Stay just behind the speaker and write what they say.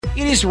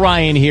It is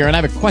Ryan here, and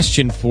I have a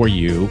question for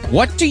you.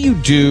 What do you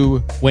do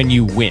when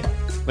you win?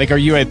 Like, are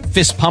you a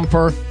fist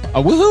pumper,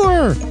 a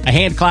woohooer, a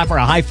hand clapper,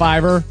 a high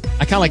fiver?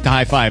 I kind of like the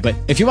high five, but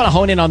if you want to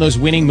hone in on those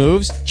winning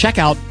moves, check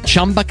out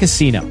Chumba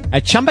Casino.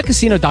 At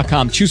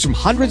ChumbaCasino.com, choose from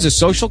hundreds of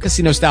social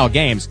casino-style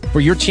games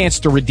for your chance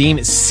to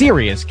redeem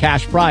serious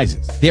cash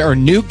prizes. There are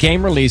new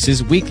game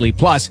releases weekly,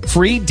 plus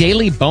free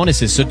daily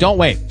bonuses, so don't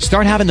wait.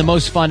 Start having the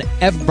most fun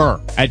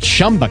ever at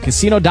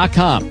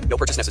ChumbaCasino.com. No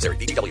purchase necessary.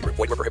 VGW. Void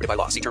where prohibited by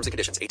law. See terms and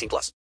conditions.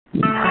 18+.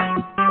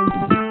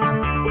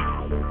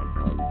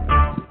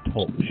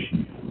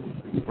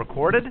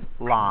 Recorded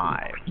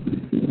live.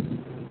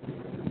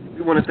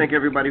 We want to thank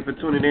everybody for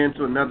tuning in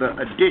to another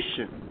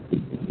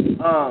edition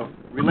of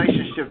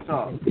Relationship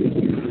Talk.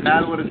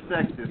 Battle of the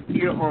Sexes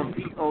here on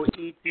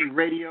P.O.E.T.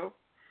 Radio.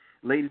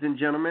 Ladies and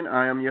gentlemen,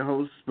 I am your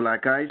host,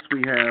 Black Ice.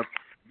 We have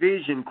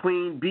Vision,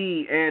 Queen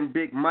B, and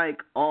Big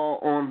Mike all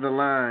on the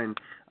line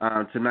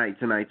tonight.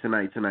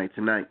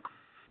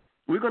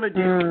 We're going to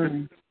deal with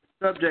a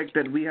subject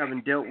that we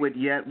haven't dealt with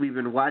yet. We've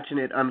been watching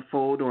it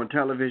unfold on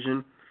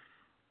television.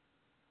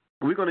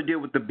 We're going to deal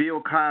with the Bill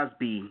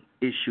Cosby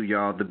issue,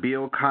 y'all, the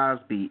Bill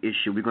Cosby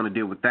issue. We're going to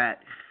deal with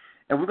that.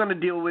 And we're going to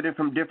deal with it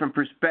from different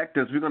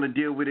perspectives. We're going to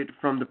deal with it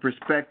from the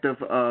perspective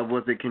of,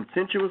 was it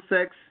consensual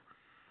sex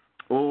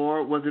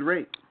or was it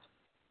rape?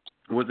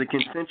 Was it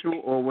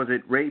consensual or was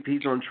it rape?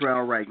 He's on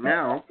trial right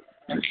now.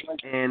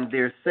 And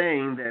they're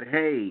saying that,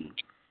 hey,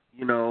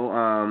 you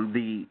know,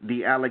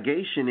 the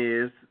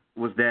allegation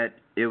was that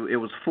it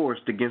was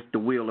forced against the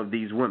will of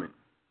these women.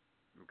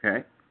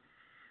 Okay?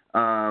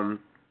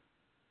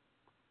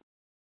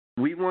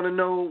 We want to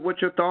know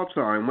what your thoughts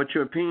are and what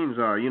your opinions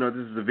are. You know,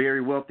 this is a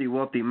very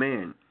wealthy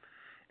man.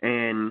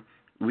 And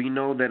we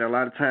know that a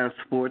lot of times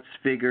sports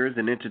figures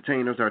and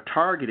entertainers are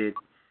targeted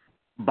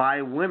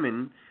by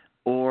women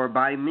or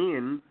by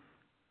men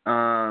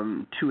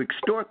to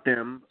extort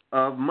them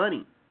of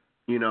money.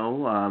 You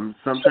know,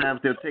 sometimes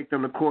they'll take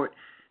them to court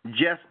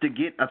just to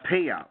get a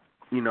payout.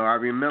 You know, I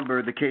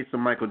remember the case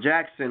of Michael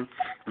Jackson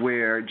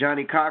where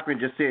Johnny Cochran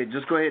just said,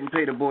 just go ahead and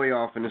pay the boy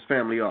off and his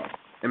family off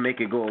and make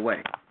it go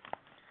away.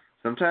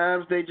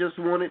 Sometimes they just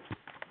want it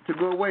to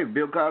go away.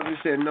 Bill Cosby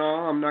said, no,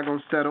 I'm not going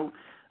to settle.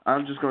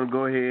 I'm just going to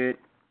go ahead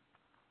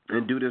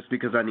and do this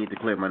because I need to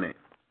clear my name.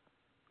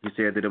 He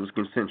said that it was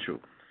consensual.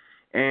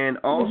 And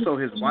also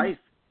his wife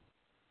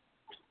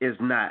has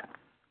not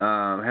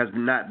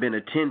been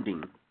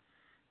attending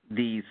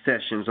these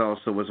sessions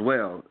also as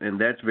well.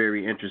 And that's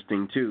very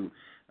interesting too.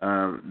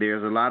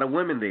 There's a lot of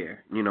women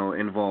there, you know,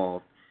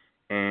 involved.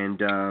 And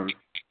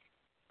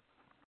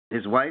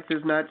his wife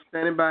is not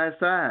standing by his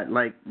side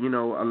like, you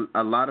know,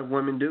 a lot of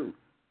women do.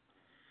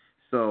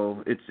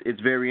 So it's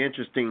very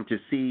interesting to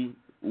see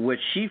what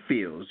she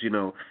feels, you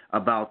know,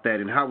 about that.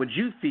 And how would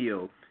you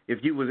feel if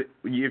you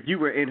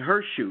were in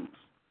her shoes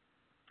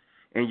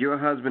and your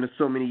husband of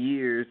so many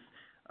years,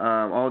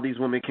 all these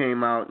women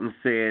came out and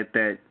said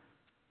that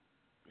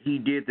he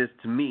did this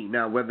to me.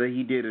 Now, whether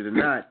he did it or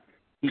not,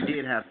 he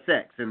did have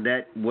sex, and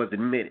that was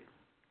admitted,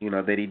 you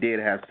know, that he did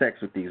have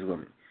sex with these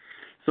women.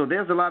 So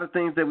there's a lot of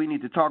things that we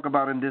need to talk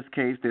about in this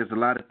case. There's a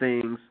lot of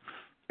things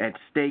at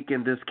stake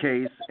in this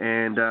case,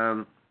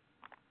 and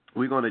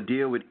we're going to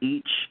deal with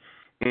each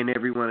and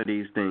every one of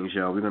these things,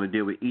 y'all. We're going to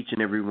deal with each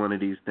and every one of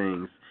these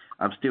things.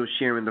 I'm still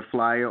sharing the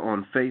flyer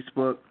on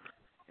Facebook,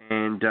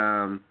 and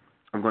I'm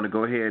going to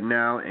go ahead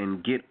now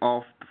and get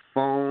off the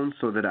phone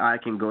so that I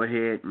can go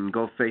ahead and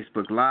go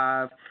Facebook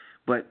Live.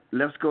 But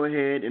let's go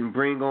ahead and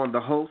bring on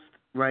the host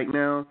right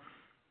now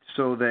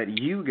so that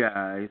you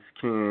guys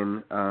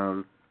can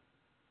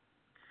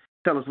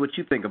tell us what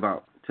you think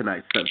about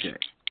tonight's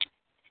subject.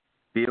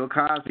 Bill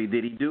Cosby,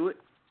 did he do it?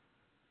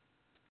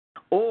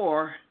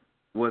 Or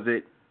was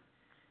it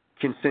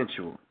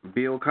consensual?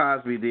 Bill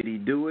Cosby, did he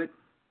do it?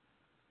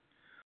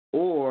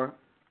 Or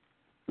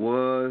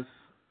was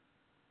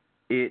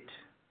it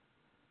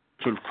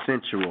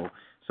consensual?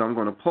 So I'm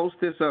going to post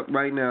this up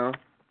right now.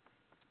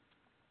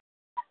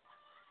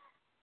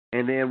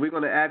 And then we're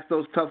going to ask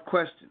those tough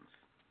questions.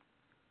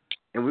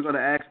 And we're going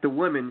to ask the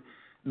women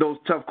those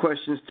tough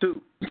questions too.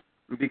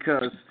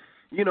 Because,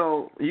 you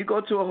know, you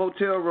go to a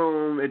hotel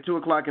room at 2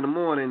 o'clock in the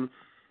morning,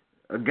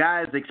 a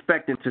guy is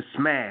expecting to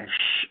smash,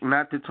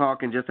 not to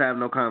talk and just have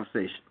no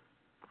conversation.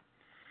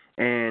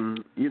 And,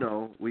 you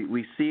know,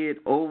 we see it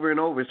over and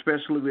over,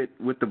 especially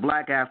with the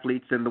black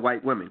athletes and the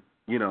white women,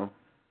 you know.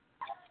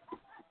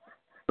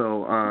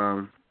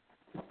 So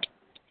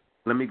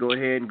let me go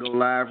ahead and go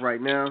live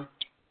right now.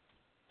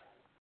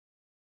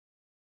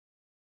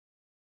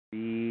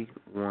 We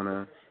want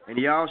to, and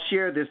y'all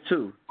share this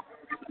too.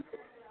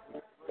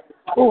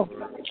 Cool.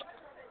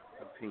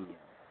 Opinion.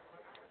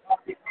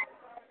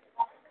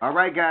 All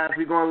right, guys,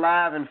 we're going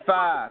live in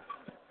 5,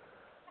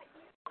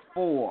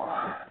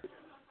 4,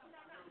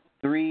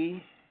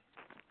 3,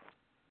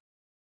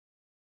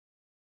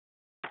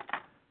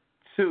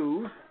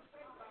 2,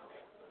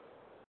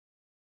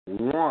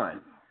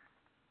 1.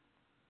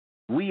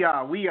 We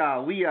are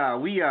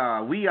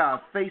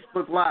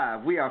Facebook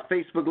Live. We are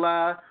Facebook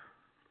Live.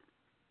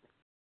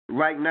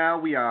 Right now,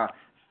 we are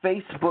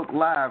Facebook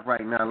Live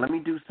right now. Let me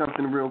do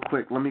something real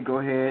quick. Let me go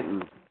ahead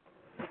and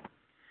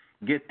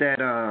get that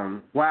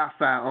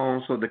Wi-Fi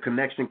on so the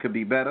connection could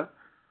be better.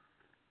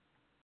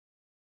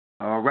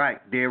 All right,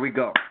 there we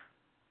go.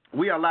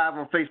 We are live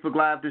on Facebook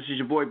Live. This is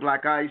your boy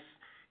Black Ice.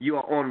 You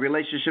are on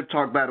Relationship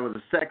Talk Battle of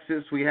the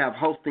Sexes. We have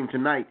hosting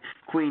tonight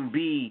Queen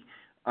B,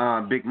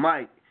 Big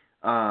Mike,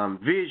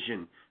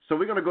 Vision. So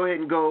we're going to go ahead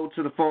and go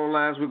to the phone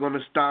lines. We're going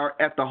to start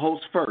at the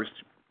host first.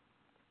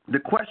 The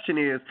question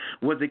is,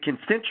 was it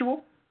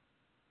consensual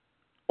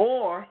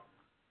or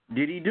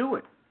did he do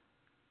it?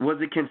 Was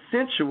it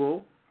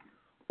consensual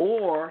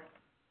or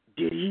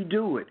did he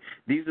do it?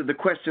 These are the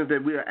questions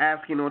that we are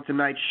asking on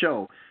tonight's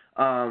show.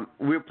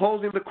 We're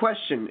posing the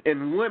question,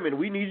 and women,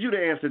 we need you to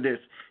answer this.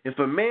 If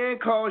a man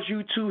calls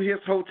you to his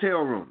hotel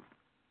room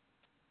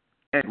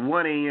at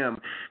 1 a.m.,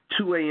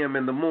 2 a.m.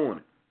 in the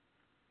morning,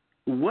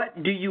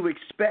 what do you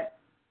expect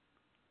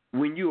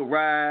when you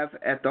arrive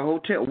at the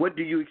hotel? What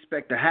do you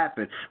expect to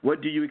happen?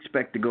 What do you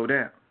expect to go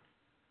down?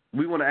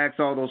 We want to ask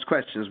all those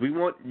questions. We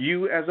want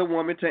you as a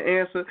woman to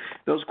answer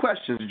those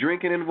questions.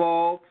 Drinking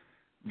involved,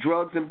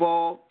 drugs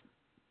involved.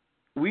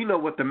 We know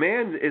what the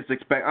man is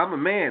expecting. I'm a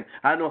man.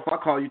 I know if I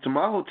call you to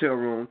my hotel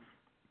room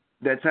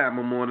that time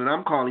of morning,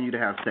 I'm calling you to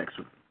have sex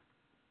with me.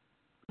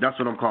 That's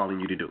what I'm calling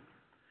you to do.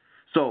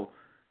 So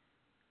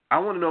I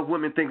want to know if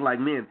women think like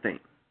men think.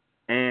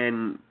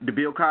 And the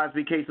Bill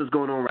Cosby case is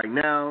going on right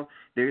now.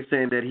 They're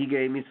saying that he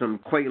gave me some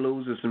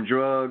Quaaludes and some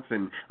drugs,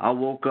 and I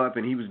woke up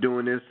and he was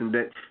doing this and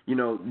that. You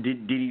know,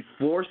 did he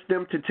force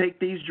them to take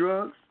these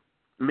drugs?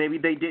 Maybe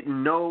they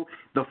didn't know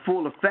the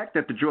full effect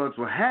that the drugs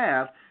will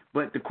have.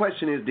 But the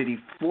question is, did he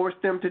force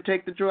them to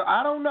take the drug?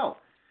 I don't know.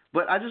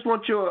 But I just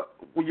want your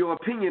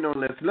opinion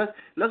on this.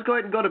 Let's go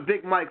ahead and go to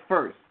Big Mike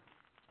first.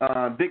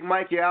 Big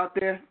Mike, you out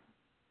there?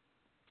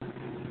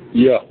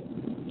 Yeah.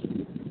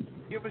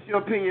 Give us your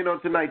opinion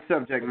on tonight's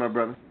subject, my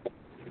brother.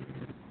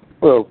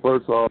 Well,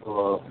 first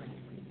off,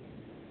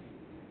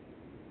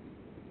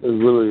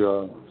 it's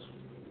really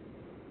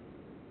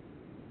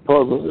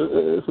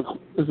puzzle.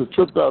 It's a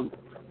tripped out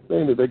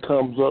thing that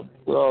comes up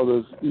with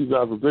all these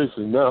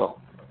accusations now.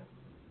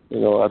 You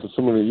know, after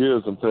so many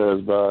years have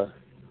passed by.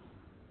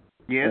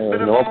 Yeah, it's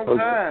been a long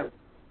time.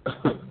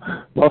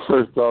 My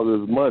first thought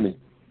is money.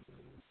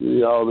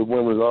 See, all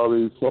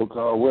these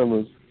so-called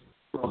women,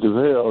 broke as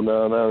hell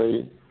now. Now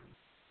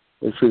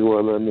they figure,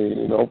 well, I mean,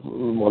 you know,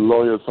 my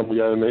lawyer, somebody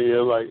got in their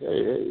ear like,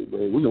 hey,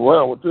 man, we can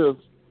run with this.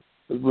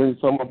 Let's bring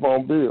some up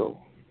on bill.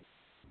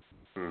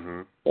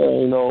 Mm-hmm.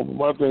 And, you know,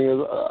 my thing is,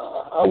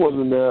 I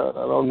wasn't there.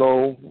 I don't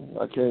know.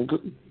 I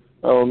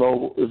don't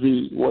know if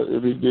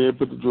he did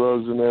put the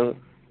drugs in their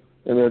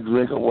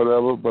drink or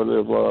whatever. But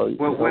if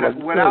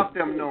without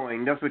them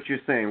knowing, that's what you're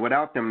saying.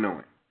 Without them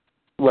knowing.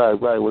 Right.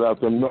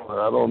 Without them knowing,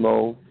 I don't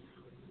know.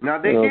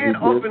 Now they did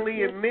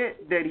openly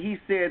admit that he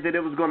said that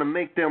it was going to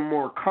make them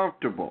more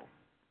comfortable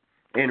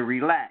and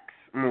relax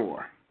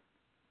more.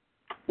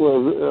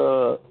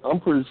 Well,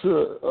 I'm pretty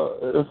sure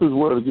if his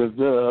word against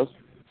theirs,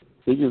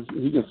 he can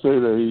say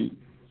that he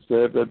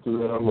said that to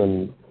them,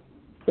 and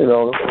you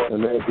know,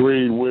 and they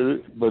agreed with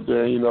it. But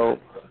then, you know,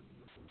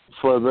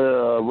 for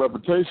their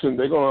reputation,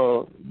 they're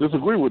gonna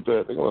disagree with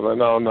that. They're gonna like,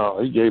 no,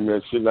 he gave me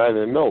that shit and I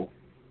didn't know.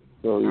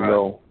 So you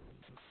know,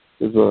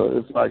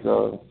 it's like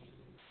a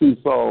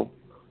seesaw,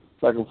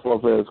 back and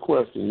forth ass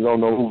question. You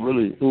don't know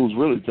who's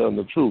really telling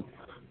the truth.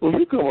 When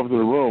you come up to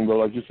the room, though,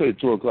 like you say,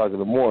 2 o'clock in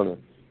the morning,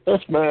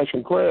 that's smash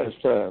and crash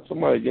time.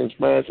 Somebody getting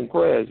smash and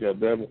crash,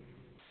 goddammit.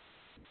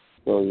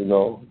 So, you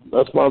know,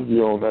 that's my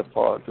view on that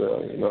part,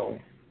 you know.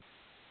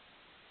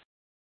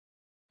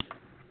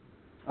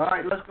 All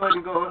right, let's go ahead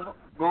and go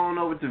on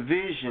over to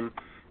Vision.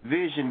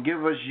 Vision,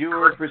 give us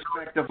your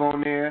perspective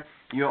on there.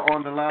 You're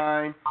on the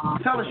line.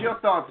 Tell us your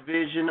thoughts,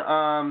 Vision.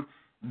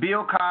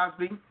 Bill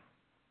Cosby,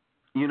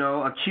 you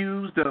know,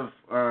 accused of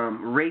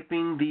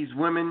raping these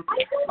women.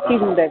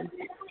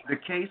 The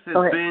case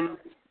has been,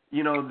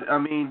 you know, I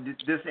mean,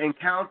 this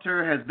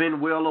encounter has been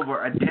well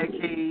over a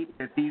decade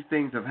that these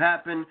things have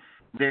happened.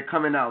 They're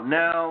coming out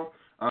now.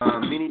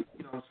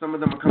 Some of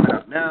them are coming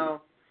out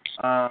now.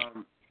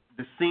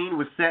 The scene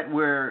was set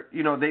where,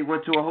 you know, they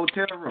went to a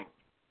hotel room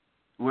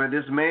where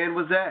this man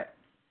was at,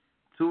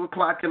 2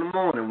 o'clock in the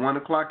morning, 1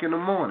 o'clock in the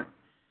morning.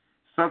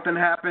 Something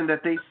happened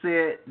that they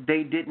said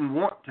they didn't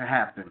want to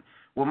happen.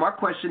 Well, my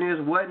question is,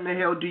 what in the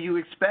hell do you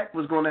expect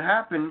was going to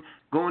happen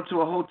going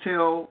to a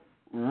hotel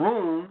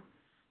room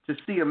to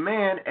see a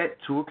man at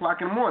 2 o'clock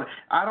in the morning?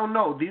 I don't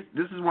know.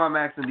 This is why I'm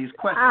asking these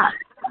questions.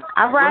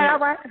 All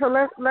right. So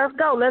let's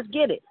go. Let's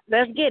get it.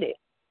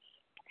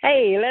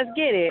 Hey, let's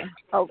get it.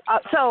 Oh,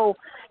 so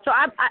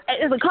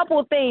there's a couple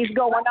of things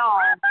going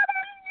on.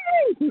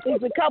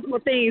 There's a couple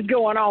of things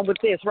going on with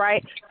this,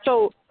 right?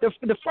 So the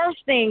first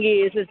thing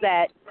is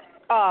that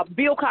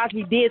Bill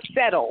Cosby did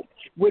settle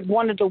with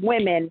one of the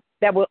women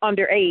that were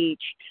underage,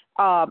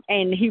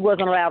 and he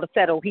wasn't allowed to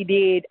settle. He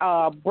did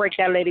break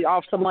that lady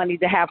off some money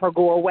to have her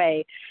go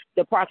away.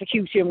 The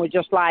prosecution was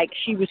just like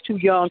she was too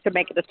young to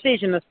make a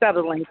decision of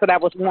settling, so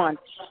that was one.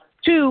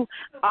 Two,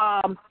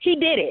 he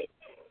did it.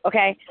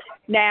 Okay.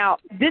 Now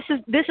this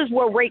is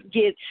where rape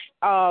gets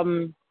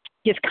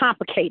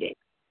complicated.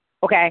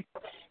 Okay.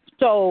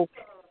 So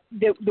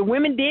the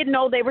women did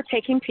know they were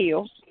taking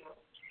pills.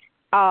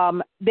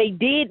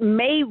 They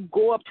may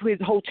go up to his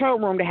hotel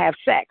room to have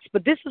sex,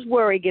 but this is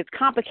where it gets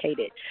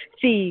complicated.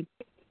 See,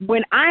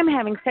 when I'm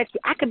having sex,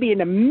 I could be in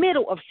the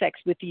middle of sex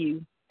with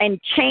you and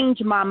change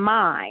my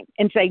mind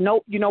and say,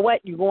 nope, you know what?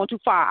 You're going too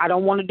far. I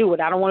don't want to do it.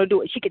 I don't want to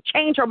do it. She could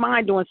change her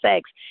mind doing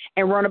sex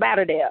and run up out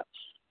of there.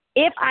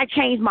 If I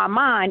change my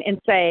mind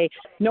and say,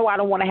 no, I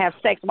don't want to have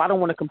sex, or I don't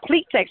want to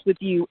complete sex with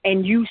you,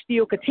 and you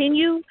still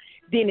continue,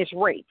 then it's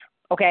rape.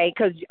 Okay,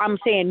 because I'm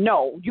saying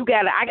no.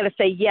 I gotta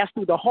say yes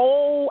through the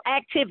whole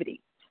activity.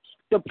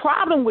 The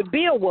problem with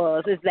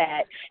Bill is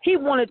that he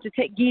wanted to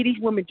give these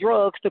women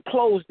drugs to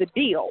close the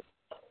deal.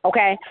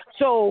 Okay,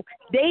 so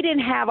they didn't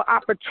have an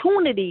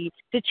opportunity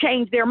to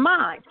change their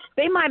mind.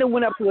 They might have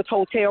went up to his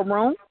hotel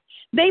room.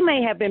 They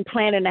may have been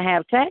planning to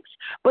have sex,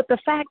 but the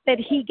fact that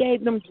he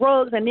gave them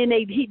drugs and then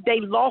they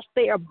lost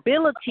their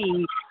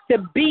ability to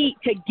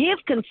give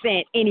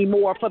consent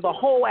anymore for the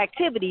whole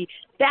activity,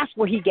 that's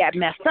where he got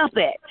messed up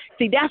at.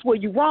 See, that's where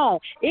you're wrong.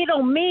 It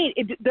don't mean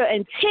the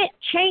intent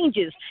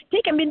changes.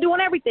 He can be doing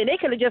everything. They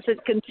could have just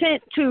said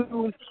consent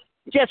to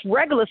just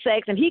regular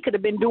sex, and he could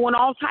have been doing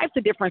all types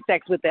of different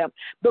sex with them.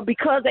 But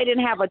because they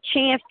didn't have a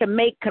chance to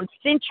make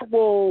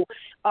consensual,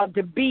 it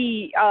could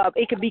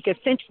be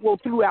consensual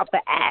throughout the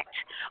act,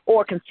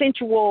 or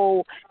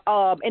consensual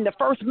in the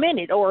first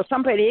minute, or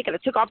somebody they could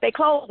have took off their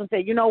clothes and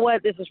said, you know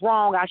what, this is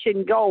wrong, I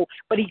shouldn't go.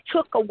 But he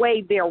took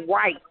away their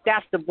right.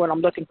 That's what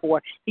I'm looking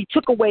for. He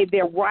took away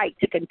their right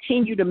to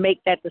continue to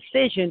make that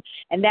decision,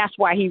 and that's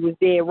why he was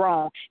dead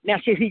wrong. Now,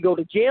 should he go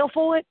to jail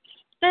for it?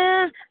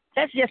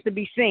 That's just to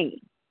be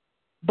seen.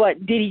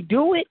 But did he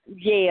do it?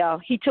 Yeah,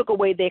 he took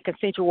away their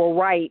consensual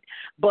right,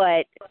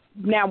 but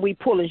now we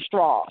pulling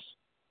straws.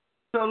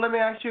 So let me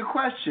ask you a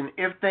question.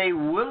 If they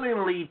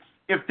willingly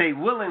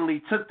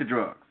took the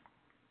drugs,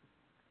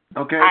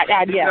 okay?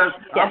 Because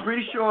I'm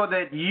pretty sure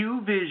that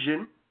you,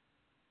 Vision,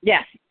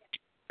 yes,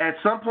 at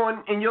some point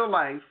in your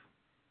life,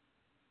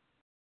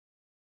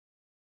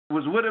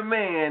 was with a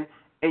man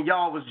and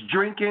y'all was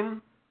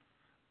drinking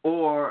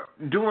or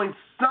doing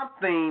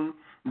something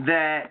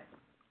that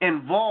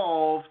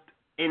involved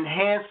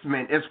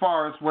enhancement, as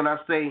far as when I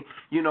say,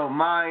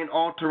 mind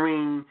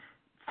altering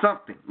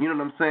something. You know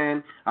what I'm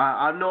saying?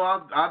 I know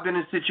I've been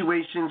in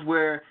situations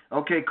where,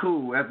 okay,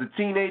 cool. As a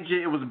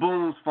teenager, it was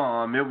Boone's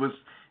Farm. It was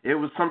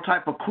some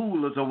type of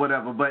coolers or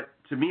whatever. But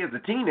to me, as a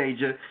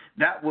teenager,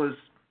 that was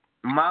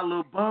my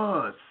little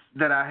buzz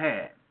that I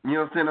had. You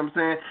know what I'm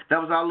saying?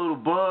 That was our little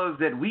buzz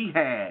that we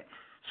had.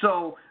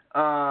 So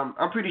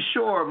I'm pretty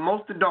sure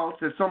most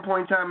adults at some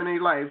point in time in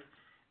their life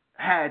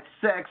had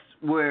sex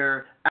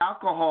where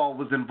alcohol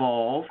was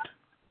involved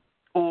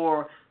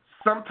or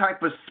some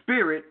type of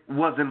spirit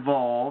was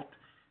involved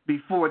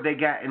before they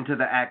got into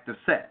the act of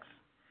sex.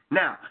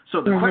 Now,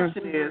 so the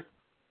question is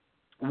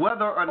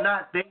whether or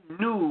not they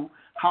knew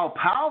how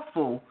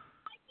powerful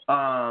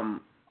of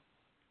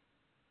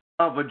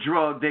a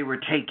drug they were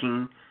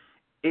taking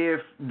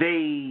if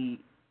they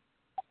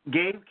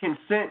gave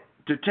consent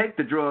to take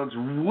the drugs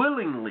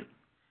willingly.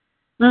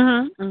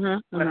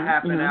 What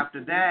happened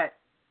after that?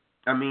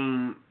 I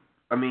mean,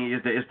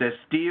 is there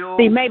still?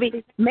 See,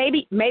 maybe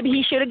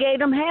he should have gave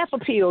them half a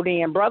pill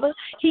then, brother.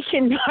 He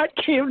cannot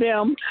give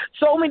them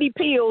so many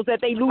pills that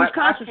they lose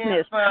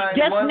consciousness.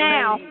 Just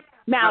now,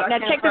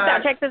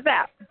 check this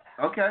out.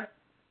 Okay.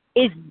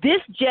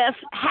 This just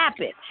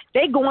happened.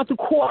 They going through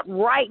court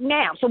right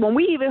now. So when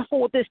we even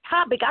hold this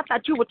topic, I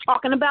thought you were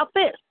talking about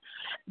this.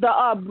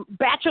 The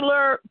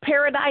Bachelor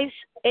Paradise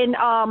and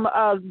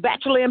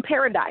Bachelor in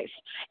Paradise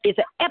is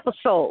an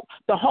episode.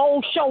 The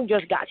whole show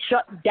just got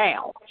shut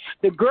down.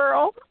 The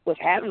girl was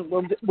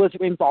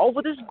involved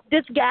with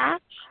this guy.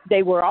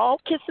 They were all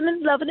kissing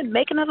and loving and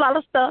making a lot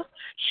of stuff.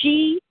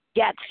 She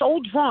got so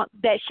drunk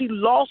that she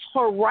lost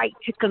her right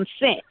to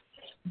consent.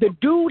 The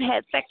dude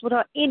had sex with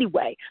her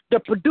anyway.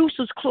 The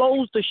producers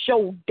closed the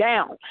show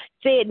down,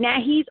 said now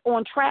he's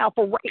on trial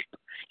for rape.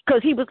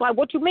 Because he was like,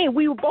 what you mean?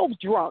 We were both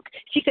drunk.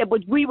 She said,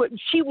 but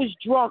she was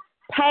drunk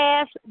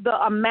past the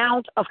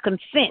amount of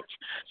consent.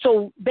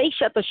 So they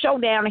shut the show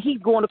down, and he's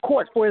going to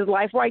court for his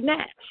life right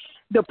now.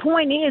 The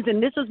point is,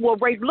 and this is what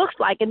rape looks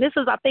like, and this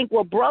is, I think,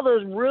 what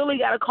brothers really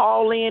got to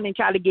call in and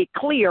try to get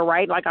clear,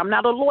 right? Like, I'm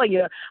not a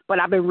lawyer, but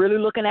I've been really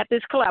looking at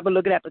this clip. I've been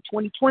looking at the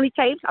 2020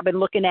 tapes. I've been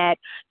looking at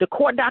the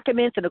court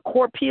documents and the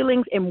court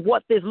peelings and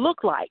what this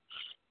looked like.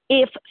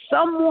 If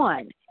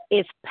someone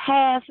is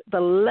past the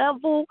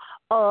level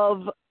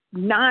of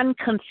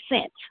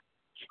non-consent,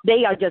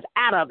 they are just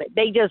out of it.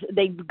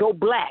 They go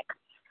black.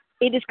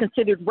 It is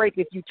considered rape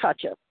if you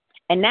touch her,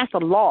 and that's a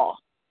law.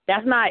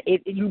 That's not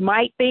it. You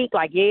might think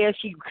like, yeah,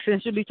 she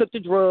essentially took the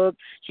drug.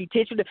 She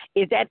touched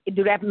it.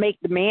 Do that make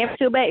the man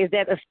feel bad? Is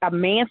that a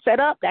man set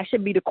up? That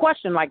should be the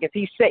question. Like, if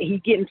he's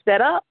getting set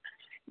up,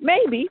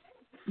 maybe,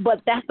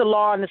 but that's the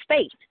law in the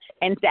state,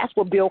 and that's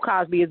what Bill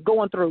Cosby is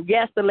going through.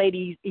 Yes, the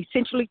lady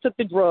essentially took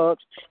the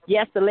drugs.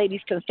 Yes, the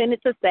ladies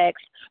consented to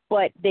sex,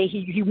 but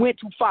he went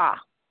too far.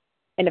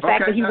 And the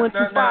fact that he went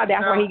too far,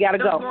 that's where he got to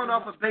go. Just going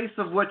off the base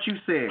of what you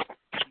said,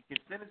 she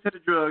consented to the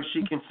drugs,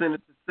 she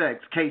consented to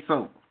sex, case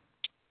over.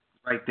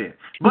 Right there.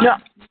 But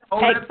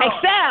hold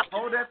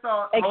that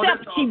thought.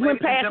 Except she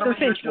went past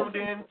consensual. Tuned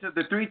in to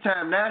the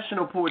 3-time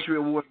National Poetry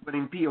Award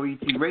winning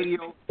P.O.E.T.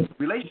 Radio.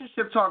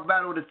 Relationship Talk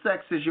Battle of the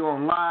Sexes. You're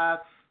on live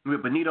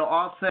with Benita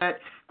Offset,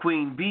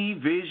 Queen B,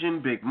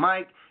 Vision, Big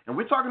Mike. And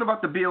we're talking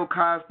about the Bill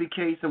Cosby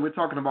case, and we're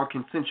talking about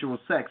consensual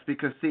sex.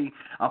 Because, see,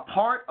 a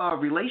part of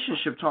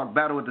Relationship Talk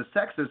Battle of the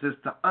Sexes is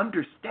to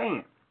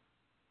understand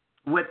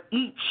what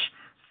each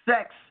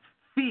sex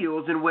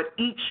feels and what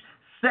each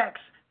sex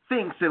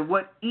thinks and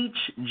what each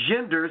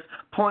gender's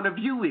point of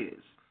view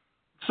is.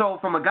 So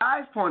from a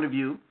guy's point of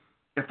view,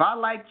 if I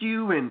like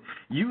you and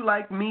you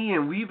like me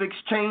and we've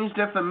exchanged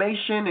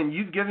information and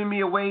you've given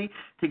me a way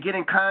to get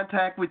in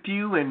contact with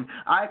you and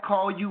I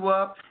call you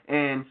up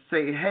and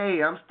say,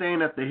 hey, I'm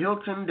staying at the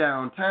Hilton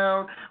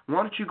downtown, why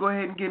don't you go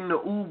ahead and get in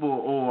the Uber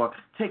or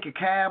take a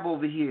cab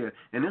over here,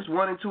 and it's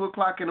 1 and 2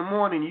 o'clock in the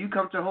morning, you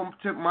come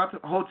to my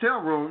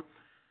hotel room,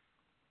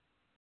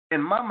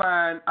 in my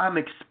mind, I'm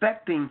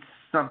expecting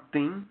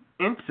something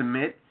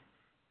intimate,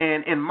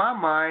 and in my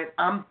mind,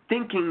 I'm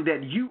thinking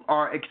that you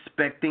are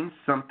expecting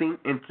something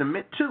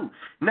intimate too.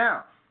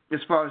 Now, as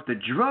far as the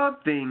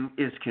drug thing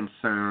is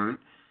concerned,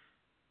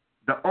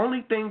 the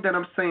only thing that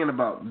I'm saying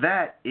about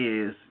that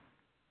is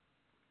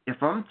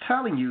if I'm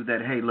telling you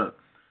that, hey, look,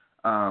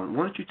 why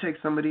don't you take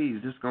some of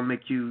these? This is going to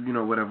make you,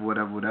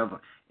 whatever,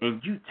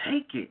 and you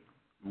take it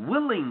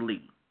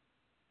willingly.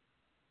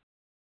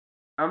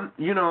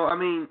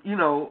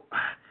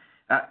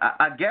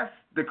 I guess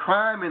the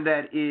crime in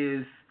that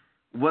is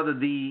whether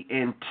the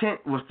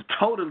intent was to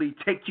totally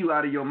take you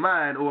out of your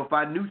mind or if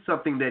I knew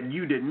something that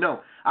you didn't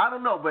know. I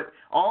don't know, but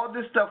all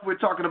this stuff we're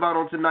talking about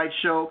on tonight's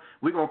show,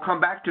 we're going to come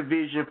back to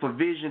Vision for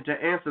Vision to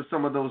answer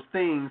some of those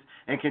things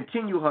and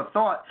continue her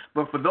thought.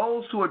 But for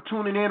those who are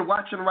tuning in,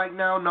 watching right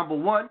now, number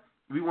one,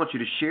 we want you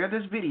to share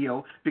this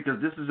video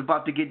because this is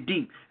about to get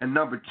deep. And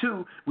number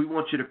two, we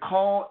want you to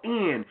call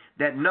in.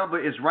 That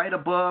number is right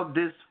above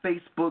this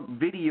Facebook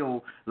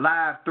video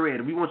live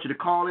thread. We want you to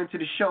call into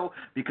the show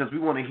because we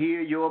want to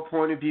hear your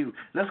point of view.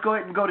 Let's go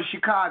ahead and go to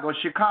Chicago.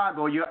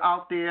 Chicago, you're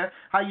out there.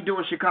 How you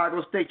doing,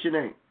 Chicago? State your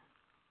name.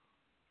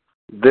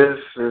 This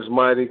is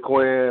Mighty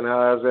Quinn.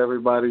 How's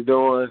everybody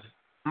doing?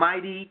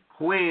 Mighty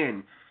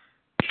Quinn.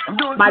 I'm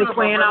doing Mighty good,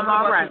 Quinn, I'm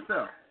all right.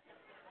 Yourself?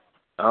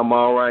 I'm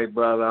all right,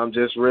 brother. I'm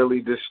just really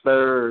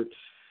disturbed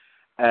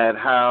at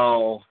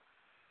how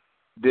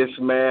this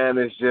man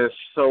is just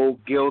so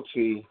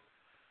guilty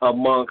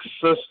amongst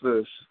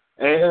sisters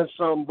and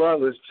some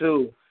brothers,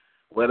 too,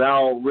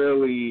 without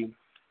really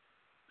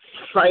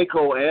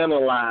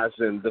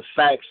psychoanalyzing the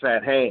facts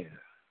at hand.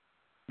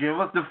 Give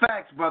us the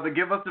facts, brother.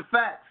 Give us the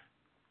facts.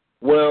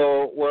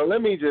 Well,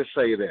 let me just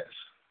say this.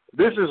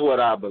 This is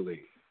what I believe.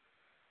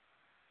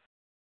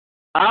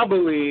 I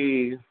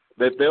believe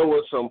that there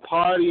was some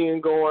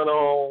partying going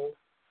on,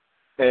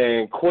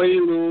 and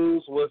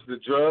Quaaludes was the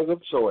drug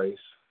of choice,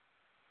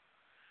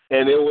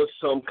 and there was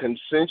some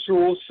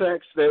consensual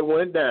sex that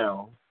went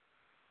down.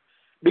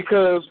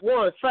 Because,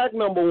 fact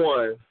number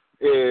one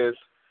is,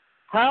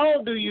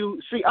 how do you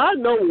 – see, I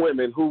know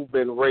women who've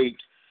been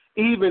raped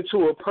even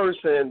to a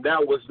person that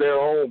was their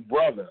own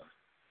brother,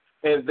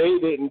 and they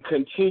didn't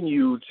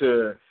continue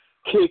to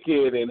kick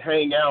it and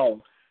hang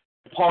out,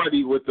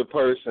 party with the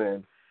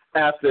person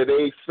after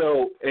they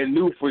felt and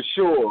knew for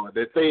sure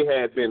that they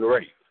had been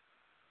raped.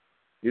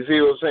 You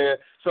see what I'm saying?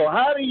 So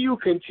how do you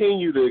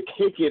continue to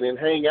kick it and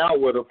hang out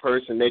with a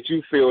person that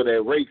you feel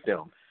that raped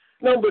them?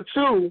 Number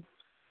two,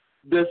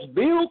 does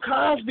Bill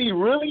Cosby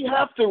really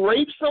have to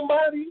rape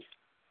somebody?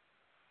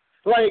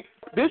 Like,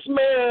 this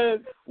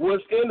man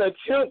was in an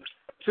attempt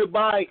to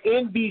buy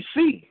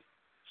NBC.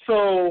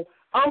 So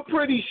I'm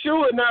pretty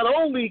sure not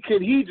only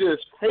could he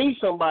just pay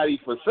somebody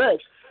for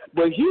sex,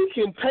 but he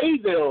can pay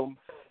them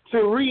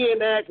to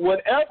reenact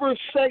whatever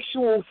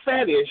sexual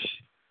fetish,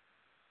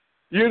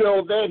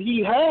 that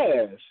he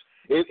has.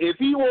 If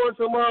he wants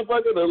a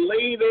motherfucker to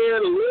lay there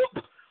and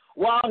look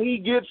while he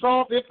gets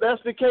off, if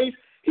that's the case,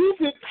 he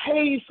could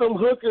pay some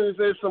hookers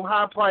and some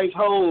high-priced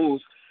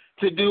hoes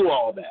to do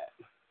all that.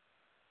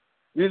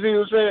 You see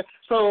what I'm saying?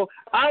 So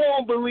I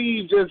don't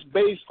believe just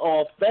based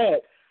off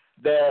that,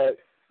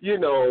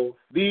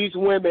 these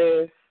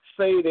women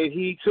say that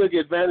he took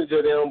advantage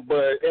of them,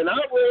 and I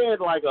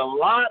read like a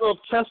lot of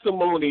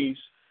testimonies,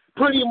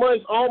 pretty much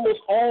almost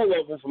all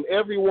of them from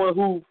everyone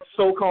who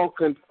so-called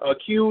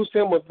accused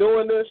him of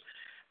doing this,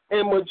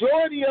 and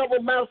majority of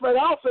them, matter of fact,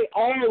 I'll say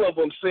all of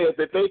them said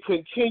that they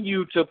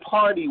continued to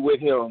party with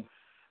him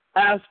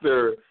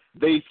after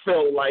they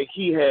felt like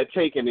he had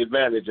taken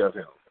advantage of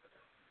him,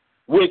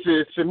 which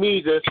is to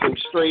me just some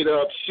straight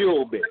up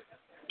shielding.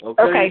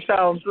 Okay,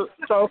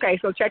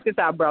 so check this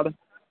out, brother.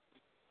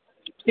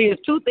 See, there's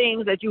two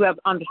things that you have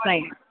to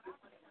understand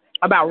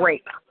about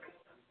rape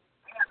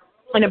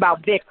and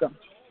about victims.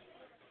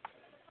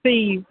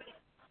 See,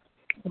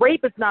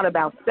 rape is not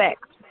about sex.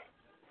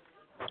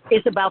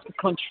 It's about the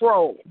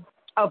control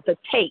of the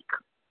take,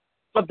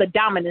 of the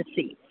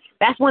dominancy.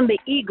 That's when the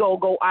ego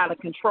go out of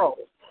control.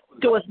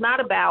 So it's not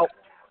about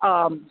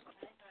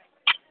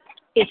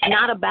it's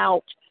not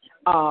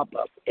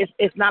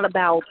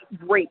about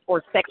rape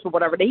or sex or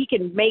whatever. That he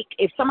can make,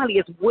 if somebody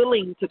is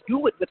willing to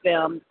do it with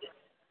them,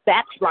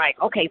 that's like,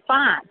 okay,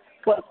 fine.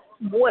 But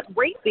what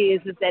rape is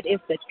that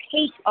it's the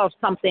take of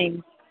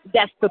something,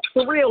 that's the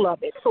thrill of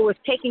it. So it's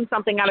taking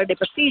something out of the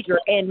procedure.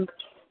 And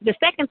the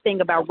second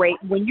thing about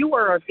rape, when you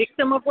are a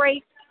victim of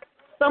rape,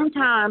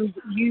 sometimes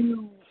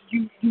you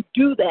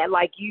do that,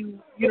 like you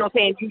know what I'm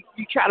saying,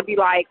 you try to be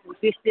like,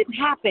 this didn't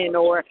happen,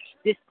 or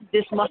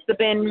this must have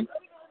been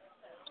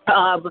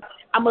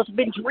I must have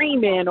been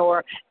dreaming,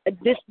 or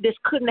this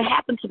couldn't have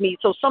happened to me.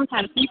 So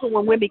sometimes even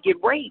when women get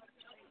raped,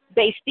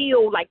 they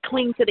still like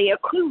cling to their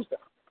accuser.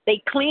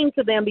 They cling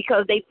to them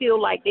because they feel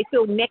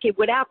naked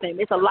without them.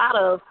 It's a lot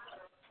of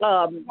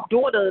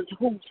daughters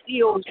who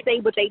still stay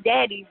with their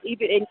daddies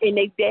even and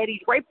their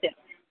daddies rape them.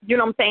 You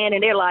know what I'm saying?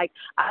 And they're like,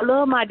 I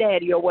love my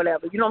daddy or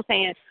whatever. You know what I'm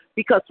saying?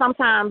 Because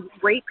sometimes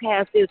rape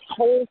has this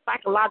whole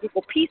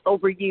psychological piece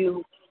over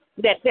you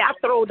that I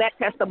throw that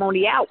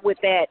testimony out with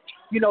that,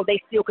 you know,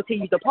 they still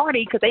continue to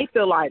party because they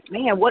feel like,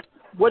 man, what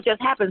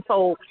just happened?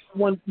 So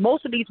when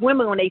most of these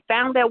women, when they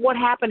found out what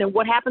happened and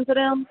what happened to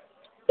them,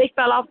 they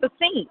fell off the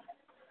scene.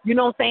 You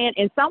know what I'm saying?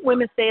 And some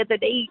women said that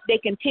they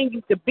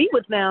continued to be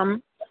with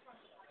them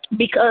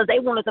because they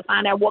wanted to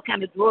find out what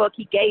kind of drug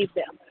he gave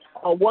them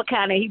or what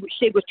kind of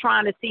she was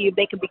trying to see if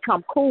they could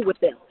become cool with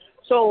them.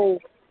 So,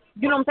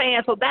 you know what I'm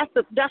saying? So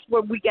that's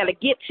where we got to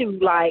get to,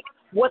 like,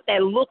 what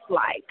that looks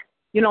like.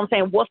 You know what I'm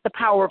saying? What's the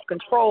power of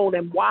control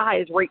and why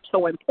is rape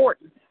so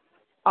important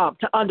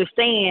to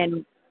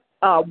understand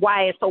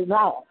why it's so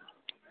wrong?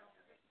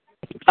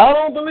 I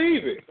don't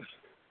believe it.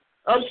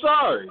 I'm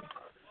sorry.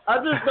 I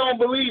just don't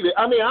believe it.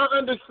 I mean, I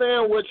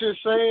understand what you're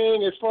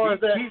saying as far as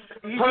that.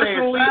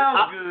 Personally,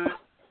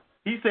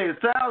 he say it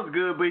sounds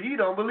good, but he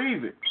don't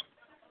believe it.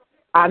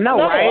 I know,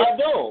 no, right? I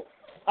don't.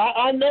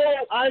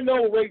 I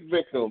know rape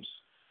victims.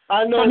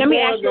 I know. So let me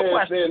ask you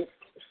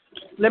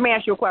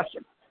a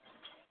question.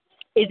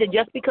 Is it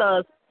just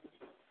because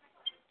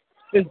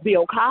it's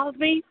Bill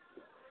Cosby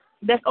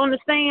that's on the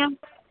stand?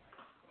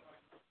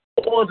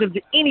 Or is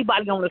it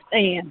anybody on the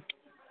stand?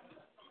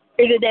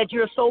 Is it that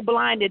you're so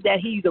blinded that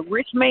he's a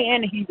rich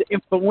man, he's an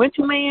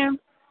influential man,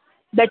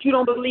 that you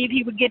don't believe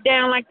he would get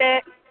down like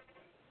that?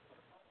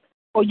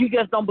 Or you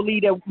just don't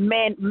believe that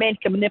men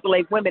can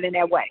manipulate women in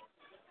that way?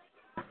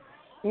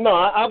 No,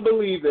 I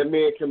believe that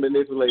men can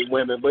manipulate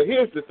women, but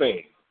here's the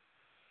thing.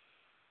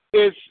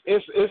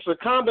 It's a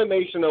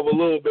combination of a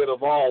little bit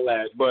of all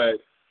that,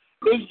 but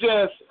it's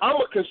just, I'm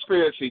a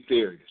conspiracy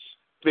theorist.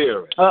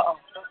 Uh-oh.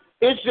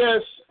 It's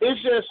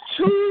just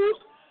too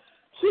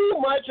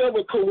much of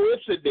a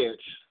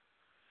coincidence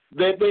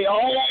that they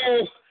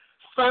all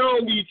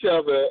found each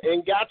other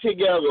and got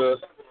together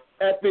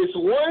at this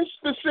one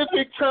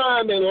specific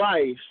time in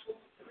life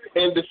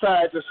and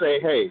decided to say,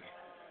 hey,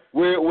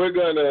 we're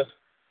gonna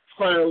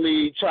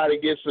finally try to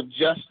get some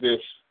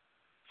justice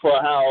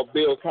for how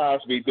Bill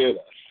Cosby did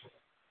us.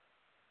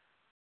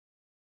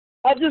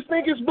 I just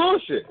think it's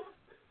bullshit.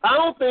 I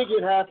don't think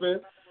it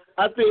happened.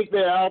 I think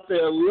they're out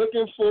there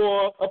looking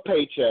for a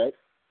paycheck.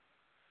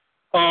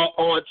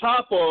 On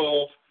top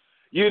of,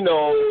 you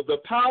know, the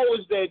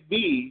powers that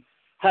be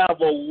have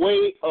a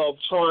way of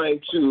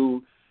trying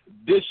to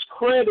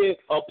discredit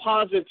a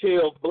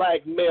positive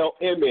black male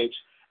image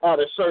at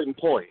a certain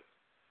point.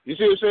 You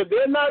see what I'm saying?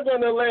 They're not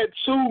going to let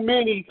too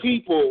many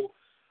people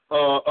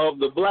of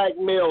the black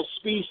male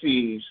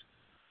species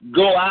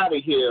go out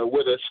of here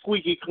with a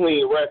squeaky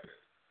clean record.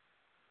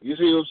 You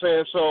see what I'm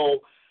saying?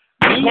 So,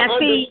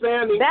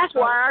 that's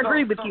why I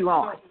agree with you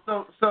on.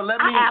 So let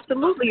me. I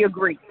absolutely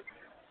agree.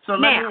 So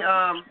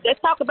let's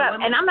talk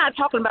about, and I'm not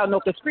talking about no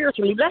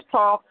conspiracy. Let's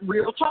talk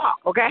real talk,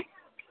 okay?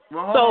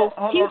 Well,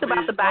 he was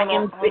about to buy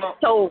NBC.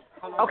 So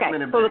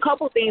a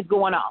couple things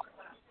going on.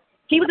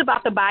 He was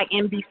about to buy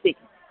NBC.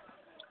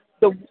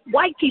 The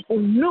white people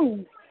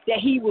knew that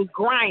he was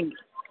grimy,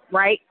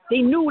 right? They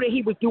knew that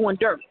he was doing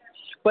dirt.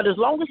 But as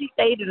long as he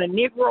stayed in a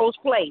Negro's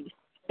place,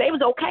 they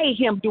was okay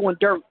him doing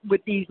dirt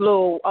with these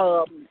little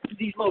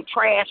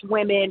trash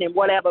women and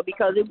whatever,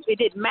 because it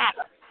didn't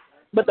matter.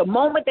 But the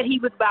moment that he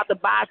was about to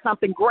buy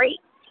something great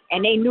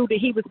and they knew that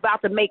he was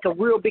about to make a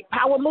real big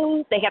power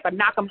move, they had to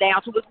knock him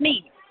down to his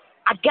knees.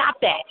 I got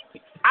that.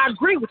 I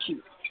agree with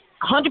you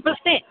 100%.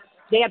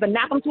 They had to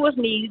knock him to his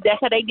knees. That's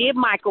how they did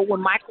Michael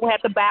when Michael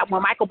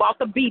bought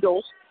the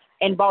Beatles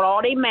and bought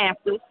all their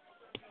masters.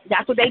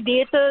 That's what they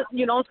did to,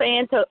 you know what I'm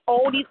saying, to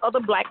all these other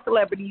black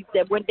celebrities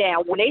that went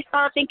down. When they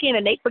start thinking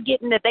and they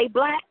forgetting that they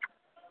black,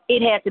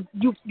 it had to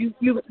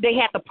they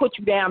had to put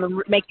you down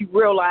and make you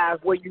realize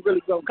where you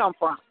really gonna come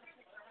from.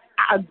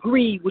 I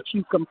agree with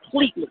you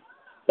completely.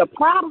 The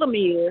problem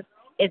is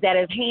that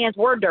his hands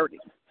were dirty.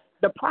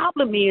 The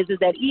problem is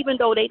that even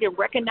though they didn't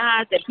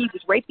recognize that he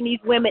was raping these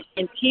women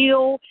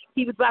until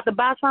he was about to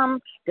buy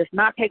something, does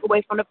not take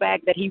away from the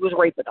fact that he was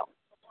raping them.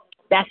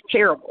 That's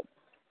terrible.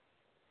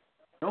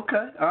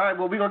 Okay. All right.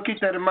 Well, we're going to keep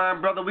that in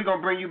mind, brother. We're going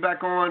to bring you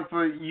back on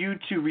for you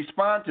to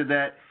respond to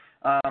that.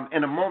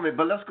 in a moment.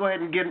 But let's go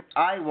ahead and get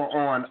Iowa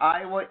on.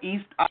 Iowa,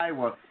 East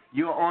Iowa.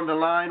 You're on the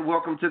line.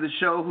 Welcome to the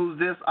show. Who's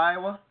this,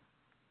 Iowa?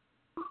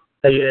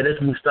 Hey, yeah, this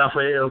is Mustafa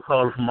L.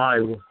 calling from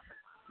Iowa.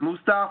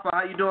 Mustafa,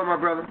 how you doing, my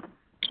brother?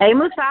 Hey,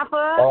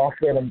 Mustafa. Oh, I'm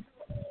feeling.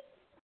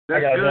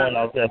 That's how y'all good. doing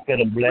out there?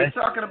 Feeling blessed.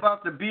 We're talking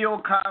about the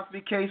Bill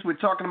Cosby case. We're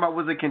talking about,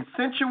 was it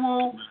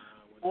consensual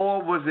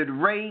or was it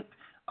rape?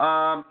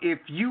 If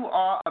you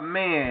are a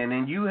man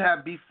and you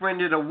have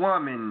befriended a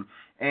woman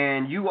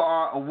and you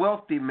are a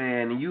wealthy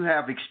man and you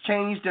have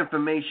exchanged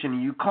information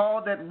and you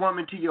call that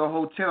woman to your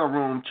hotel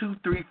room 2,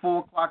 3, 4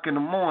 o'clock in the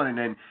morning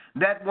and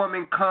that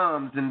woman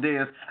comes and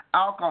there's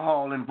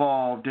alcohol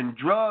involved and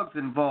drugs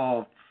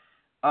involved,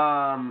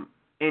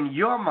 in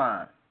your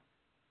mind,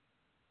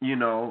 you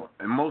know,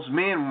 and most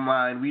men's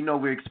mind, we know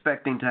we're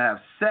expecting to have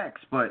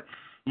sex, but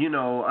you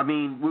know, I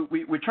mean,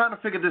 we're trying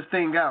to figure this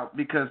thing out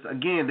because,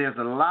 again, there's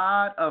a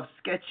lot of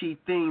sketchy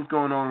things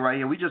going on right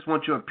here. We just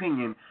want your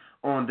opinion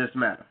on this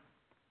matter.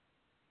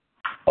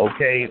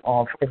 Okay,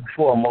 first and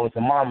foremost,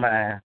 in my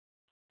mind,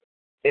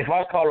 if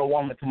I call a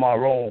woman to my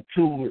room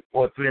 2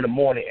 or 3 in the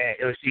morning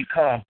and if she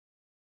comes,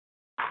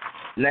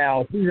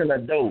 now she's an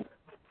adult.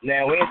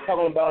 Now, we ain't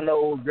talking about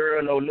no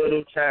girl, no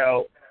little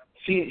child.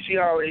 She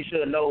already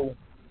should know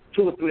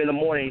 2 or 3 in the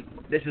morning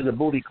this is a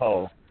booty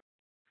call.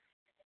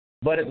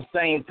 But at the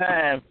same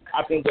time,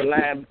 I think the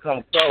line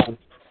becomes closed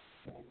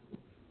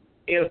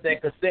if that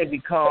consent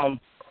becomes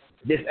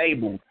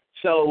disabled.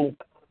 So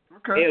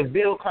if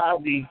Bill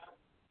Cosby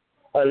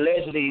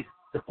allegedly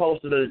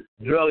supposed to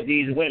drug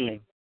these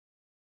women,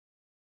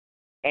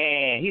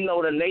 and he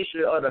know the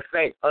nature of the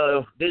fact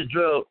of this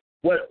drug,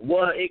 what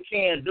it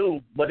can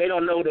do, but they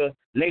don't know the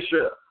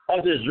nature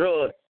of this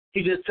drug,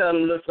 he just tell them a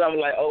little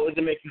something like, oh, it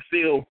can make you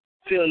feel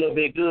a little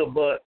bit good,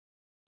 but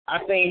I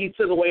think he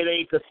took away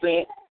their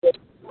consent.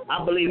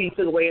 I believe he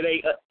took away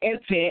their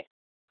intent,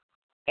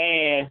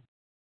 and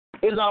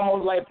it's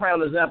almost like,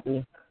 for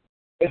example,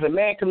 if a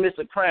man commits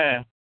a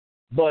crime,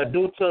 but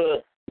due to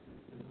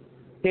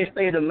his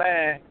state of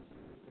mind,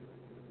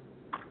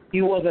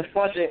 he wasn't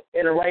functioning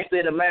in the right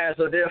state of mind,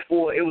 so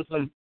therefore it was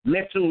some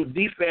mental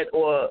defect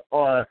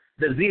or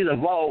disease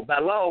involved by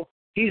law,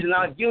 he's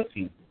not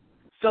guilty.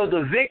 So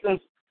the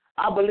victims,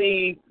 I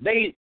believe,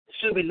 they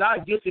should be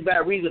not guilty by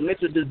reason of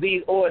mental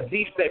disease or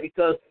defect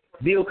because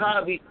Bill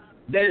Cosby,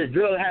 that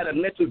drug had a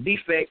mental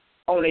defect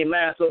on their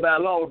mind, so by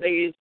law,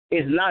 they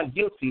is not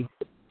guilty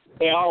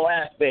in all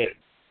aspects.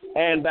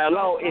 And by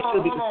law, it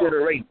should be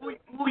considered rape.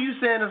 Who you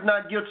saying is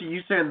not guilty?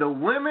 You saying the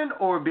women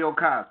or Bill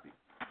Cosby?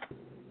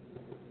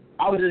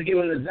 I was just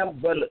giving an example,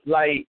 but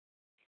like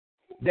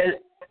the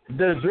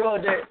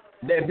drug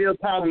that Bill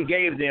Cosby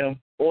gave them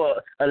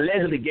or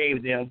allegedly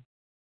gave them,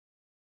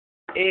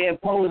 it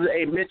imposed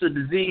a mental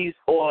disease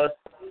or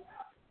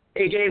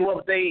it gave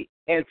up their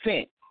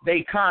intent,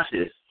 they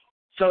conscious.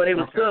 So they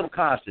were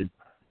subconscious.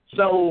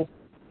 So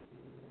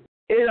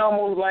it's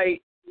almost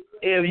like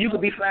if you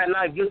could be found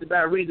not guilty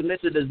by reason of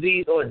mental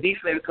disease or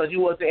defect because you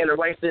wasn't in the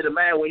right state of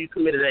mind when you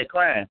committed that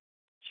crime.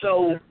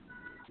 So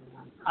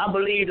I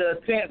believe the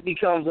intent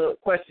becomes a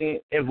question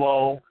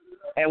involved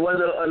and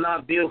whether or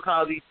not Bill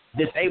Cosby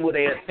disabled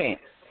their intent.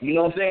 You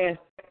know what I'm saying?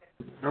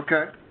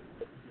 Okay.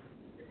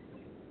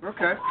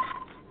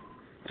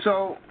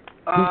 So,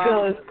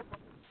 because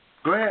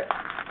go ahead.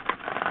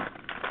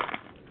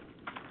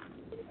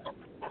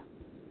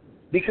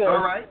 Because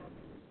all right.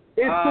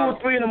 It's 2 or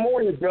 3 in the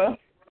morning, bro.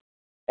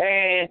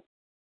 And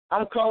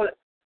I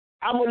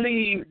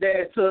believe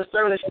that to a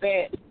certain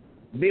extent,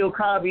 Bill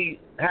Cosby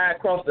had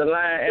crossed the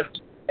line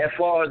as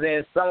far as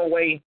in some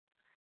way,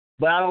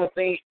 but I don't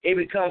think it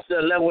becomes to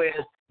a level where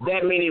it's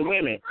that many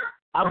women.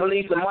 I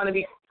believe the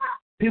money,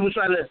 people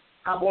trying to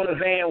hop on the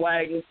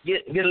bandwagon,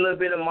 get a little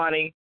bit of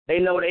money. They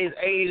know there's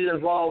age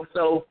involved,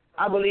 so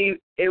I believe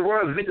it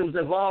were victims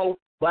involved,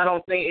 but I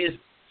don't think it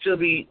should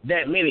be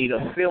that many, though.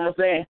 You feel what I'm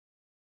saying?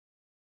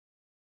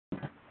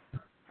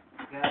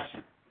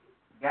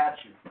 Got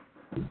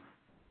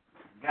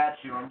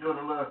you. I'm doing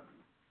a little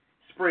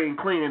spring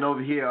cleaning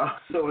over here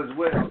also as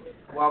well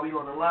while we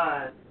on the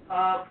line.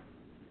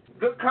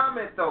 Good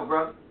comment though,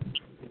 bro.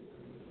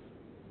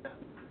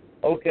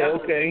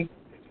 Okay.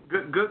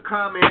 Good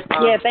comment.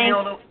 Yeah,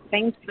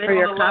 thanks for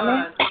your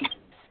comment.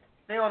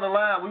 Stay on the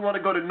line. We want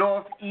to go to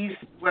Northeast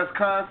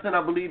Wisconsin.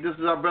 I believe this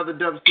is our brother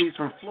Dub C's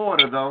from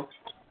Florida, though.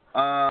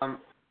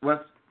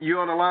 You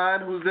on the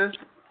line? Who's this?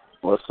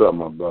 What's up,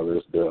 my brother?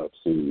 It's Dub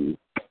C.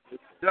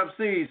 Dub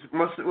C's.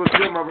 What's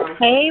good, my brother?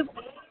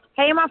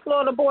 Hey, my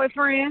Florida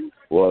boyfriend.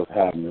 What's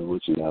happening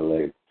with you, young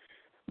lady?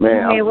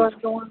 Man, hey, what's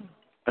going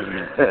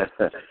on?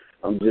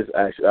 I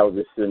was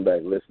just sitting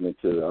back listening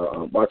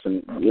to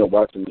watching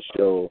the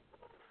show,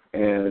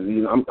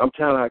 and I'm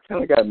kind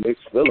of got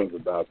mixed feelings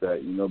about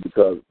that,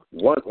 because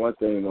one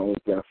thing, the only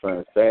thing I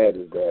find sad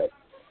is that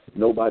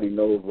nobody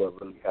knows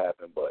what really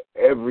happened, but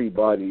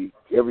everybody,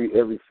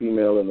 every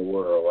female in the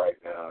world right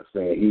now is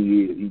saying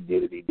he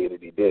did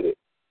it.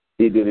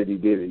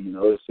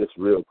 It's just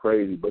real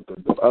crazy. But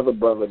the other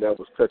brother that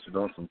was touching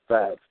on some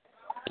facts,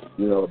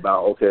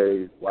 about,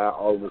 okay, why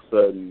all of a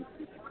sudden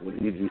when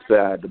you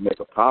decide to make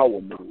a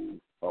power move,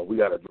 we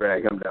got to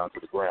drag him down to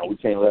the ground. We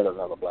can't let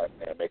another black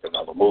man make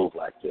another move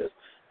like this.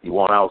 He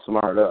won't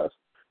outsmart us.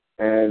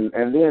 And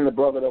then the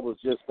brother that was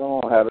just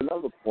on had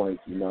another point,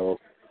 you know.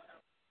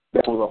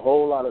 There was a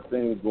whole lot of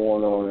things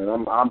going on, and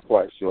I'm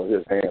quite sure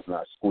his hand's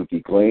not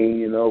squeaky clean,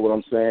 you know what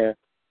I'm saying?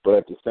 But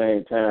at the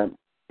same time,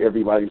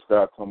 everybody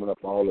started coming up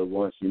all at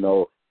once, you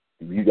know.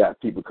 You got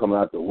people coming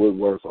out the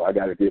woodwork, so I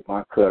got to get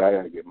my cut,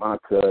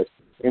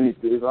 And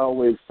there's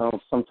always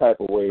some type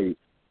of way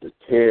to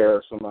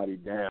tear somebody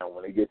down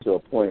when they get to a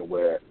point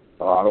where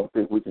I don't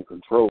think we can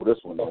control this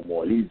one no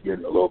more. He's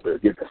getting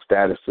the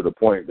status to the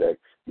point that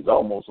he's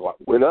almost like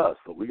with us,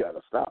 so we got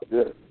to stop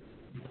this.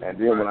 And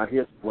then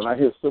when I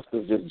hear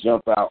sisters just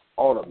jump out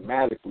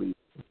automatically,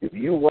 if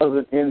you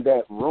wasn't in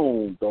that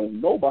room,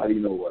 don't nobody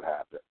know what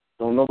happened.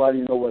 Don't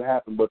nobody know what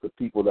happened but the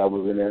people that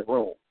was in that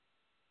room.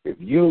 If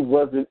you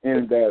wasn't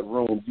in that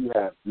room, you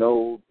have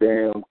no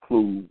damn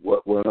clue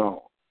what went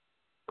on.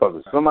 Because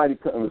if somebody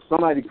coming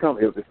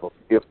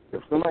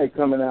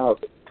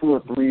out 2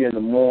 or 3 in the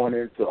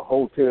morning to a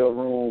hotel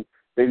room,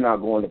 they're not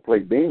going to play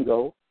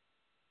bingo.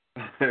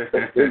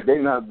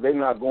 they're not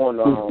going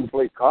to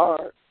play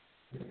cards.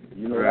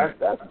 You know,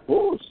 that's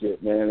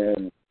bullshit, man.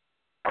 And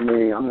I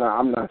mean, I'm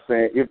not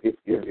saying if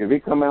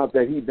it come out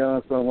that he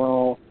done something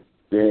wrong,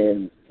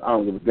 then I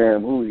don't give a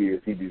damn who he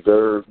is. He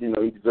deserved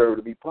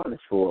to be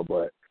punished for it.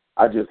 But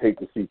I just hate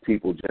to see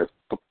people just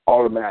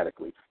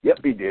automatically, yep,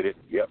 he did it.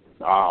 Yep.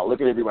 Look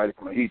at everybody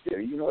coming. He did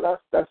it. You know,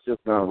 that's just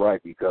not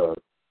right, because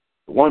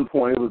at one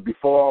point, it was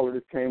before all of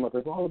this came up,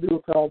 like, oh,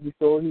 Bill Cosby,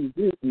 so he's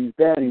this, he's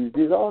that, he's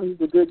this, oh, he's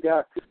a good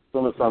guy.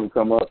 Soon as something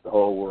come up, the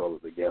whole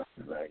world is against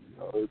him. Like, you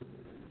know,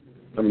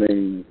 I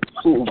mean,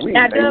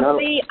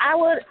 I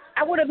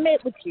would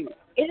admit with you,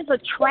 it is a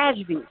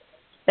tragedy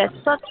that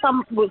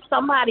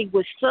somebody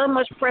with so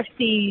much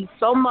prestige,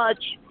 so much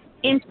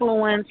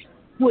influence,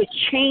 who has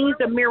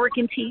changed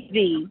American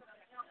TV,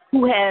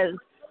 who has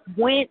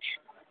went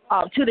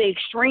to the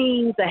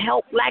extremes to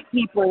help black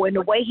people in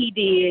the way he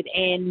did,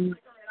 and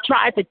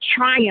tried to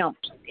triumph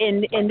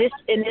in this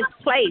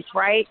place,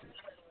 right?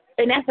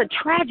 And that's a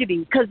tragedy,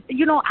 because,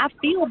 you know, I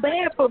feel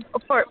bad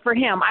for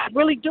him. I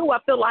really do. I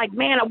feel like,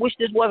 man, I wish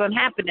this wasn't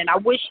happening. I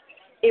wish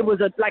it was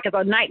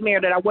a nightmare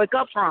that I wake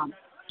up from.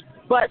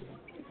 But,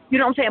 you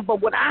know what I'm saying?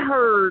 But when I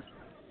heard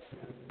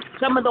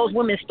some of those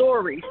women's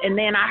stories, and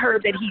then I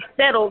heard that he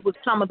settled with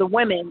some of the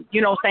women,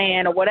 you know what I'm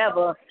saying, or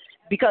whatever,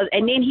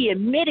 and then he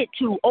admitted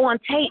to on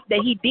tape that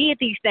he did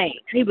these things.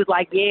 He was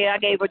like, yeah, I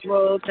gave her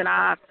drugs, and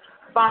I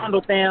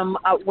fondled them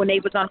when they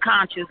was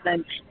unconscious,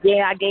 and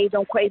yeah, I gave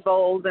them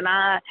Quavos, and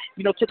I,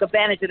 you know, took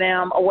advantage of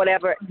them or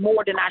whatever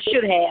more than I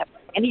should have.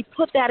 And he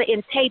put that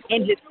in tape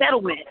in his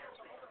settlement.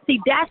 See,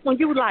 that's when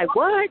you were like,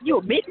 what? You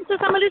admitting to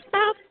some of this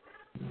stuff?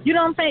 You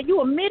know what I'm saying? You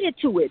admitted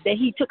to it, that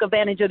he took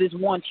advantage of this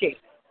one chick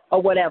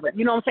or whatever.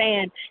 You know what I'm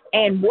saying?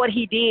 And what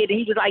he did, and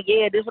he was like,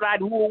 yeah, this is what I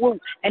do, woo, woo.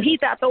 And he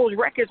thought those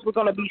records were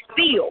going to be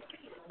sealed,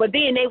 but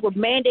then they were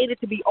mandated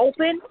to be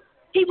open.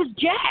 He was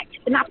jacked,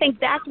 and I think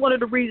that's one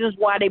of the reasons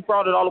why they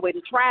brought it all the way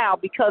to trial,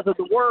 because of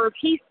the words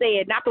he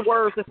said, not the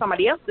words that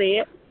somebody else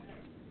said.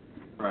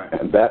 Right.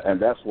 And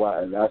that's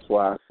why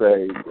I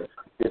say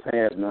his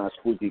hand's not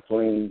squeaky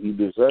clean. He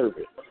deserves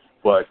it.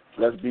 But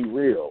let's be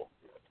real.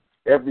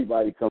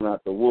 Everybody coming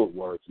out the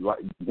woodwork. Like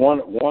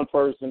one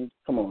person,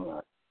 come on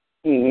now.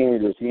 He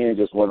ain't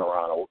just went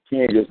around.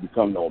 He ain't just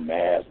become no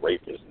mass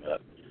rapist.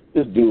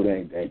 This dude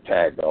ain't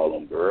tagged all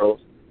them girls.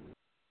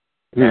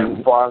 And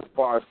as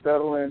far as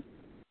settling,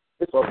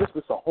 it's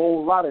a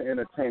whole lot of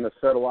entertainers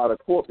settle out of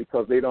court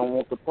because they don't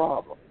want the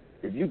problem.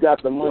 If you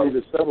got the money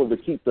to settle to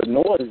keep the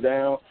noise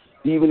down,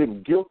 even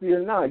if guilty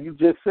or not, you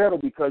just settle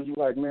because you're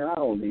like, man, I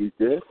don't need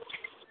this.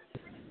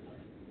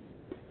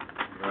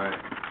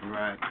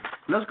 Right.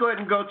 Let's go ahead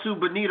and go to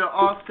Benita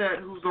Offset,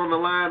 who's on the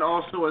line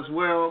also as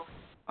well,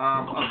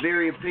 a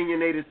very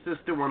opinionated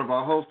sister, one of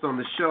our hosts on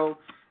the show,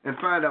 and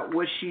find out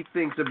what she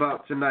thinks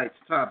about tonight's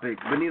topic.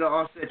 Benita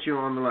Offset, you're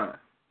on the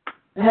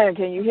line.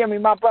 Can you hear me,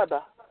 my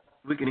brother?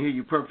 We can hear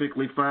you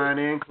perfectly fine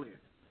and clear.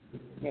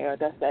 Yeah,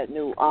 that's that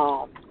new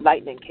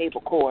lightning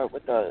cable cord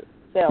with the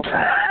cell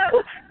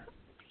phone.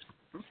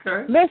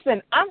 Okay.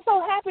 Listen, I'm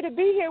so happy to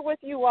be here with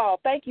you all.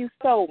 Thank you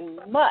so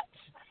much.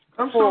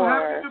 I'm so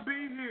happy to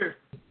be here.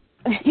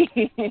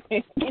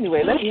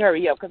 Anyway, let me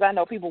hurry up because I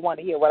know people want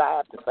to hear what I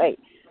have to say.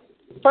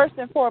 First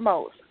and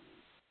foremost,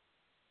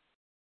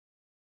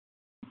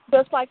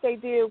 just like they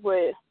did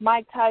with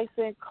Mike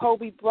Tyson,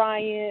 Kobe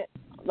Bryant,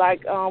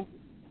 like,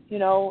 you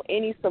know,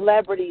 any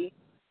celebrity,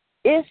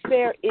 if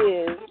there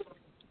is,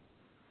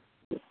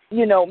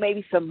 you know,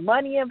 maybe some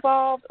money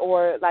involved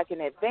or like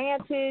an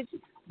advantage,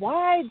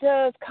 why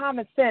does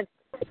common sense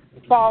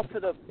fall to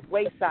the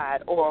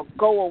wayside or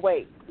go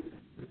away?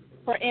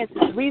 For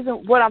instance,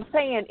 what I'm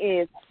saying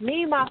is,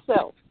 me,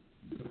 myself,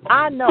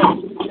 I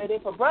know that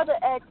if a brother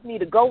asks me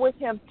to go with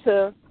him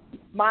to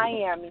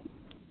Miami,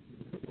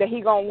 that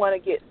he going to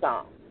want to get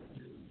some.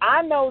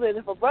 I know that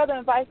if a brother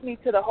invites me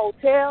to the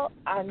hotel,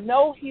 I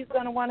know he's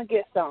going to want to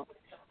get some.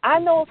 I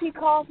know if he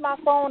calls my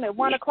phone at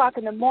 1 o'clock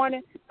in the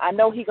morning, I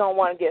know he going to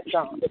want to get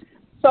some.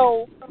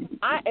 So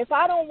if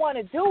I don't want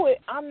to do it,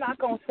 I'm not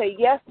going to say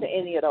yes to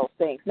any of those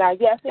things. Now,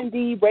 yes,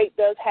 indeed, rape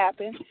does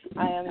happen.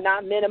 I am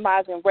not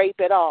minimizing rape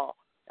at all.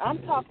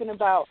 I'm talking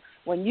about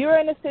when you're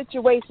in a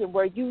situation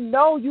where you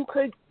know you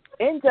could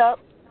end up,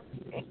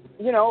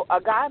 you know, a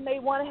guy may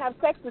want to have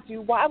sex with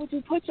you. Why would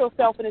you put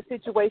yourself in a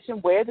situation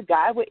where the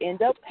guy would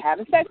end up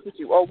having sex with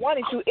you or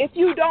wanting to if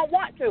you don't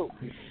want to?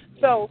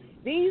 So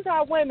these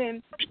are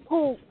women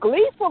who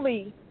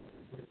gleefully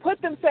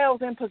put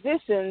themselves in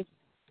positions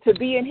to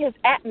be in his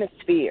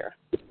atmosphere.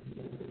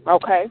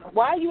 Okay?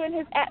 Why are you in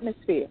his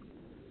atmosphere?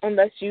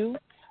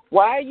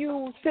 Why are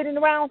you sitting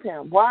around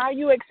him? Why are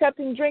you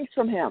accepting drinks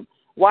from him?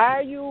 Why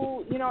are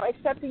you,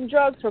 accepting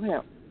drugs from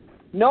him?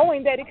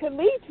 Knowing that it could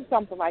lead to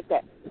something like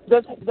that.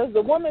 Does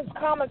the woman's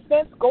common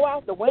sense go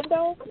out the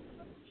window?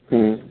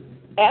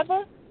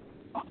 Ever?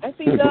 And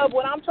see, Dub,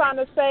 what I'm trying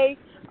to say,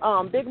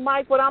 Big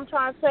Mike, what I'm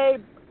trying to say,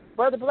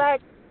 Brother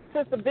Black,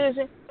 Sister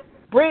Vision,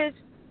 Bridge,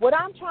 what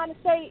I'm trying to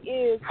say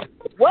is,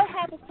 what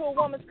happens to a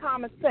woman's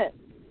common sense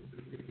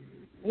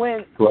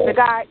when the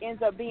guy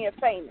ends up being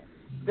famous?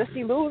 Does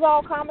she lose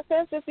all common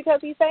sense just because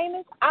he's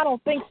famous? I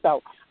don't think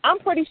so. I'm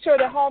pretty sure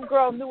that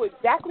homegirl knew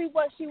exactly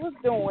what she was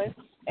doing,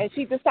 and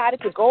she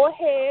decided to go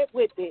ahead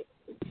with it.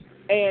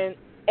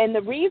 And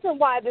the reason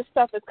why this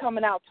stuff is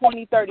coming out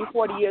 20, 30,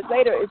 40 years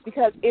later is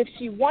because if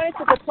she wanted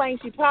to complain,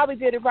 she probably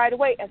did it right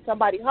away and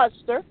somebody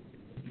hushed her.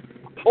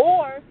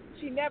 Or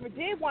she never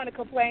did want to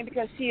complain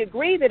because she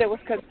agreed that it was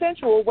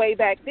consensual way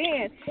back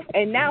then,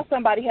 and now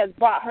somebody has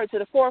brought her to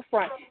the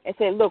forefront and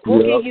said, look,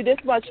 we'll give you this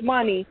much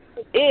money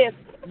if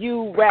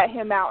you rat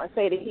him out and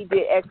say that he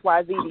did X,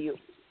 Y, Z to you.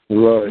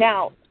 Right.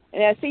 Now,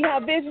 see how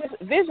Vision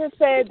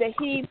said that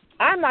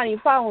I'm not even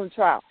following the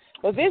trial,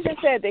 but Vision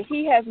said that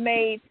he has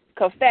made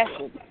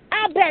confessions.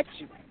 I bet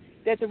you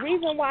that the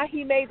reason why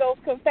he made those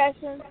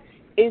confessions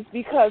is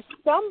because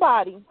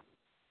somebody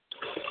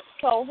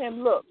told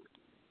him, look,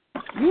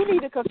 you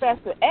need to confess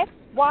to X,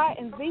 Y,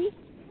 and Z,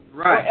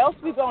 right, or else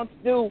we're going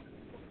to do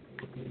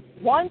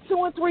 1,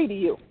 2, and 3 to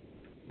you.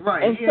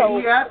 Right. And he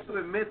has to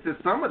admit to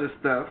some of the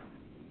stuff.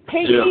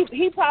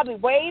 He probably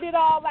weighed it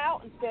all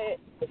out and said,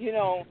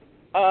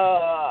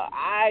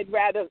 I'd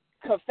rather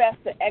confess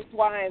to X,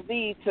 Y, and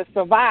Z to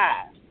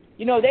survive.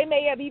 They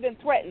may have even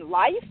threatened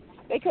life.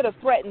 They could have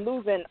threatened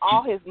losing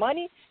all his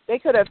money. They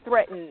could have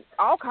threatened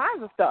all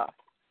kinds of stuff.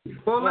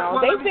 Bill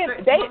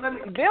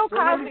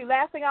Cosby,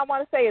 last thing I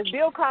want to say is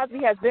Bill Cosby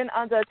has been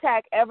under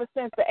attack ever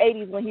since the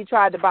 80s when he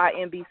tried to buy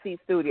NBC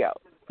Studios.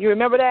 You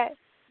remember that?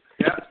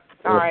 Yeah.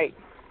 All right.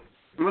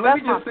 Well, let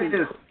me just say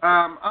this.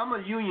 I'm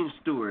a union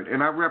steward,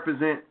 and I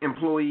represent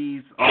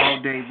employees all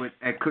day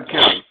at Cook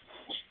County.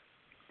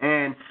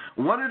 And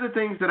one of the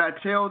things that I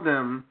tell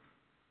them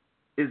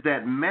is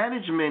that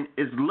management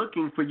is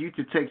looking for you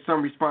to take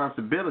some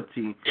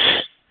responsibility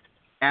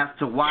as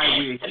to why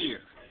we're here.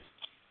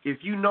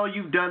 If you know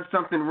you've done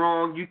something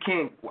wrong,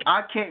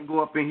 I can't go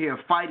up in here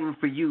fighting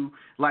for you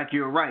like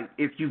you're right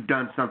if you've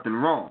done something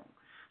wrong.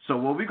 So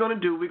what we're going to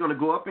do, we're going to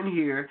go up in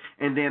here,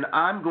 and then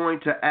I'm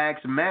going to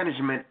ask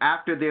management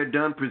after they're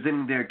done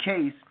presenting their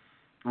case,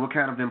 what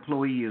kind of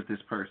employee is this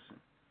person?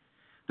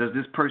 Does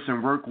this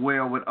person work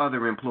well with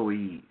other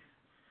employees?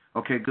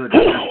 Okay, good.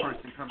 Does this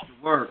person come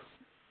to work?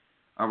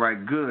 All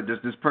right, good. Does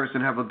this person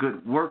have a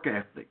good work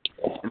ethic?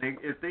 And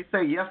if they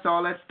say yes to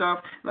all that stuff,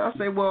 then I'll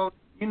say, well,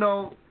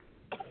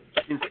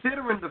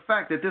 considering the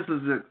fact that this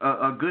is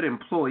a good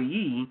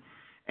employee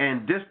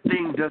and this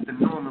thing doesn't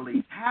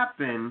normally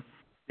happen,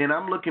 then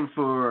I'm looking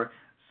for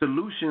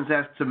solutions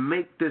as to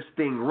make this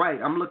thing right.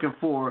 I'm looking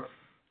for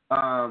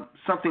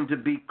something to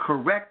be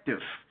corrective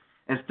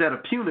instead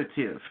of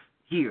punitive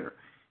here,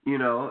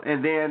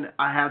 and then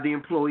I have the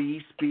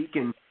employee speak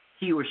and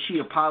he or she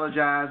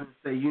apologize and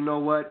say, you know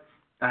what,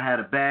 I had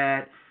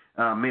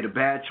made a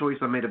bad choice.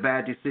 I made a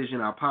bad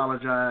decision. I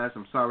apologize.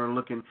 I'm sorry. I'm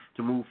looking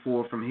to move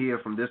forward from here,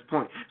 from this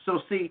point. So,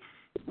 see,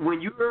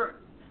 when you're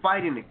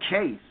fighting a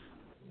case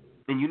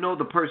and you know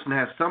the person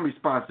has some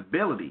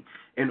responsibility,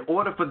 in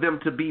order for them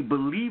to be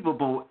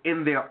believable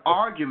in their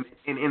argument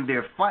and in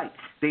their fight,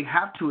 they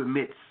have to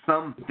admit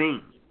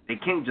something. They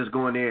can't just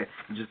go in there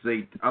and just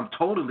say, I'm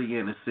totally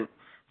innocent.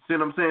 See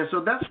what I'm saying?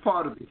 So that's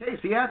part of the case.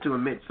 He had to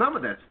admit some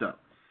of that stuff.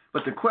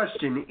 But the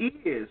question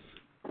is,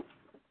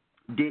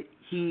 did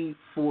he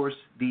force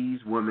these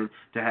women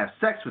to have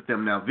sex with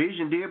them? Now,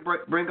 Vision did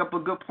bring up a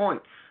good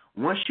point.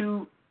 Once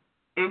you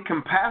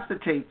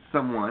incapacitate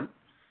someone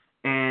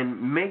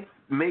and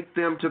make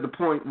them to the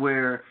point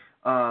where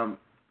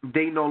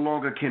they no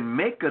longer can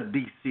make a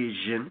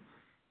decision,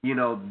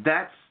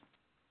 that's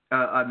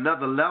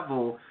another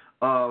level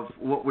of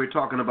what we're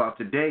talking about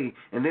today.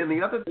 And then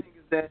the other thing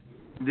is that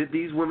did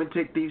these women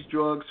take these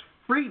drugs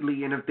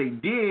freely? And if they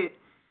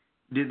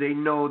did they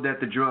know that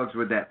the drugs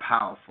were that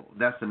powerful?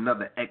 That's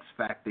another X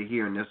factor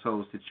here in this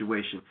whole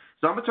situation.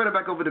 So I'm going to turn it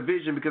back over to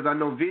Vision because I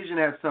know Vision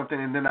has something,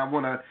 and then I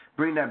want to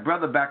bring that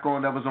brother back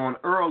on that was on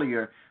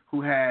earlier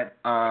who had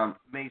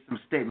made some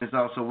statements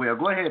also. Well,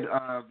 go ahead,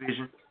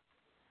 Vision.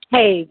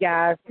 Hey,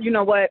 guys, you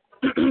know what?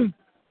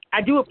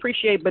 I do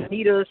appreciate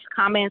Benita's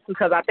comments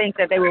because I think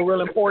that they were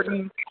real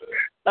important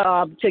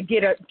to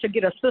get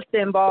a sister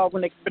involved.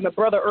 When the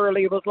brother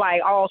earlier was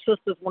like, all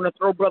sisters want to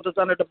throw brothers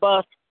under the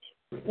bus.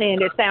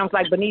 And it sounds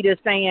like Benita is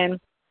saying,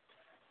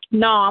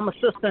 no, I'm a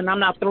sister and I'm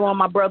not throwing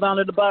my brother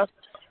under the bus.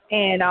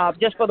 And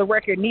just for the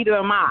record, neither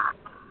am I.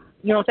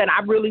 You know what I'm saying?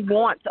 I really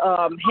want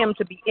him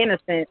to be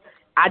innocent.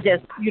 I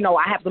just,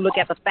 I have to look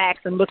at the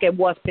facts and look at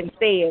what's been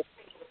said.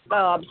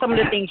 Some of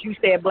the things you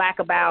said, Black,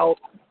 about,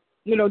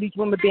 these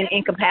women being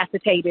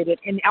incapacitated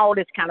and all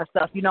this kind of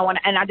stuff,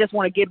 and I just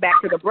want to get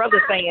back to the brother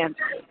saying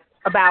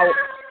about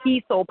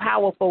he's so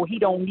powerful, he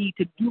don't need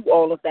to do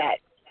all of that.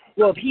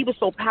 Well, if he was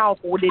so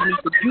powerful, didn't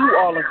need to do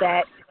all of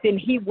that, then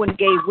he wouldn't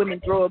gave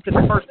women drugs in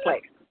the first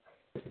place.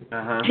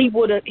 Uh-huh. He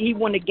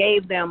wouldn't have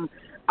gave them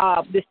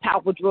this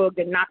powerful drug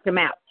that knocked them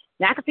out.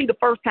 Now, I can see the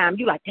first time,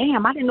 you're like,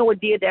 damn, I didn't know it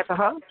did that to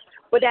her.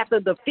 But after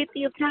the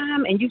 50th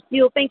time and you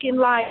still thinking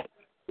like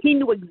he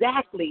knew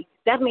exactly,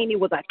 that means it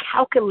was a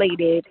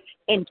calculated,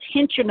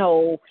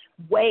 intentional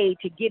way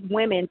to get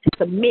women to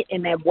submit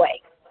in that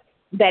way,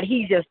 that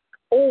he just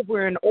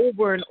over and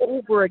over and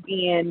over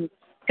again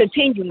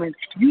continuing.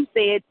 You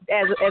said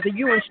as a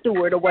UN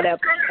steward or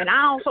whatever, and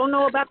I also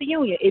know about the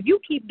union. If you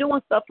keep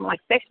doing stuff like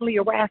sexually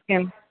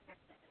harassing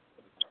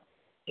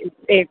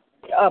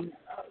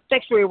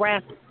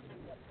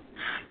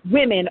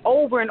women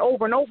over and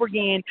over and over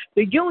again,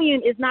 the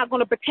union is not going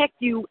to protect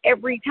you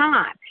every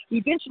time.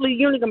 Eventually, the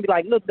union is going to be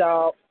like, look,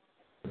 dog,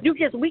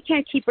 we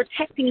can't keep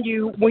protecting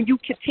you when you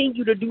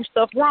continue to do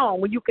stuff wrong,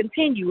 when you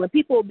continue, and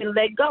people have been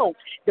let go.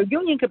 The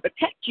union can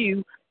protect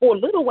you for a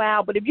little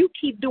while, but if you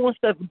keep doing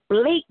stuff a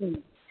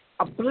blatant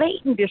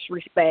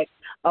disrespect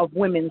of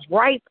women's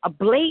rights, a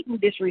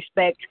blatant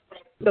disrespect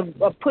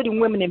of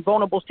putting women in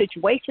vulnerable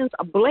situations,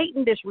 a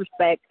blatant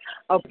disrespect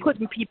of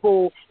putting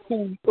people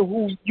who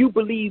you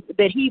believe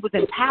that he was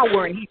in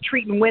power and he's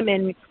treating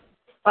women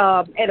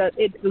at a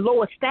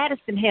lower status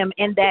than him,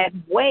 and that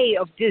way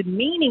of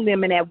demeaning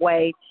them in that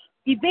way,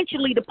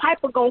 eventually the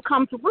piper gonna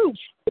come to roost.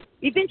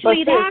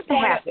 Eventually it has to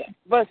happen.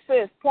 But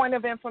sis, point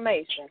of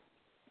information.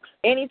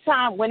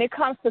 Anytime when it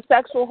comes to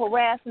sexual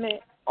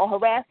harassment or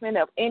harassment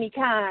of any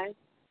kind,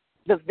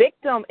 the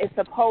victim is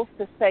supposed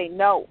to say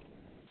no.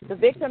 The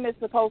victim is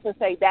supposed to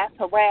say, that's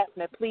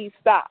harassment, please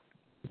stop.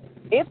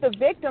 If the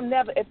victim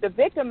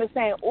is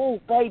saying, oh,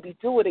 baby,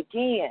 do it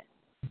again.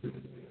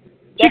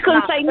 She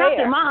couldn't say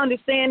nothing, my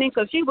understanding,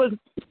 because she was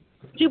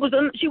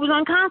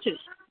unconscious.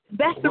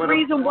 That's the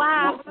reason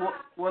why.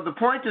 Well, the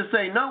point to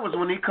say no was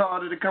when he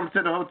called her to come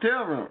to the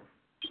hotel room.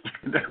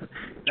 Thank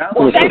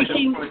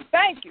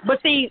you.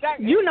 But see, it's a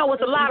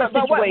lot of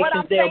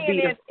situations they'll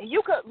be.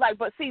 You could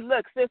but see,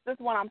 look, sis, this is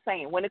what I'm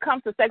saying. When it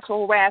comes to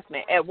sexual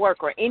harassment at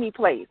work or any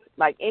place,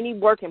 like any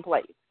working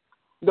place,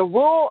 the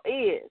rule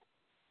is,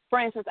 for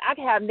instance, I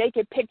can have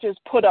naked pictures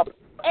put up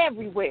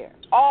everywhere,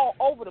 all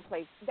over the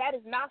place. That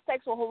is not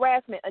sexual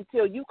harassment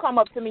until you come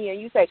up to me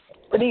and you say,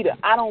 Benita,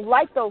 I don't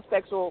like all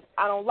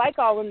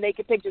the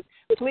naked pictures.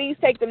 Please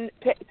take the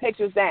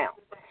pictures down.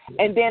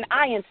 And then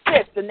I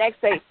insist the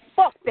next day,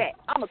 fuck that.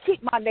 I'm going to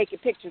keep my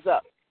naked pictures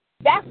up.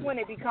 That's when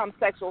it becomes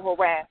sexual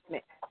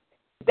harassment.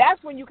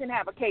 That's when you can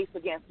have a case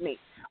against me.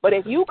 But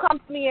if you come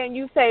to me and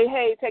you say,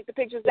 hey, take the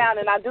pictures down,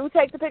 and I do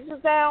take the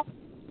pictures down,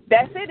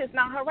 that's it. It's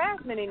not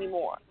harassment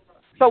anymore.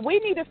 So we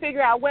need to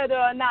figure out whether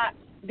or not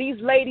these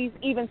ladies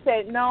even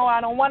said, no, I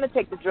don't want to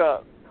take the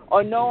drug,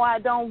 or no, I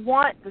don't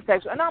want the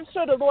sexual. And I'm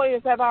sure the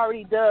lawyers have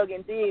already dug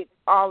and dig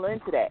all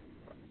into that.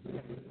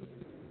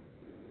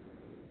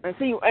 And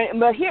see,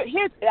 but here,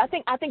 I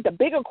think the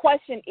bigger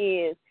question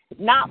is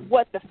not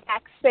what the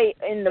facts say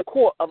in the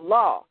court of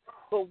law,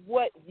 but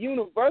what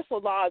universal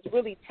law is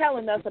really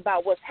telling us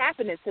about what's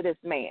happening to this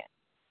man.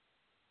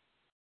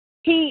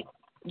 The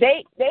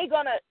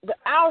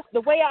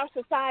way our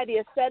society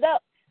is set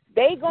up,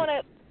 they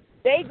gonna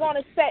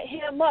set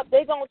him up.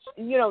 They gonna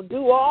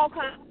do all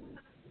kinds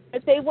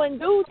that they wouldn't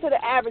do to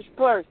the average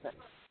person.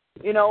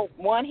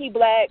 One, he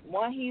black.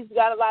 One, he's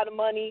got a lot of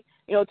money.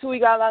 Two, he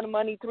got a lot of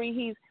money. Three,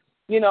 he's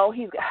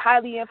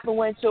highly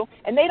influential,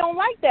 and they don't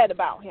like that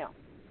about him.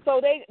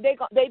 So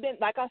they've been,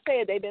 like I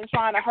said, they've been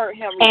trying to hurt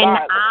him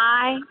regardless.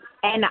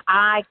 And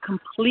I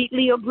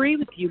completely agree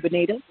with you,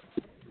 Benita.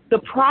 The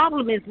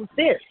problem is with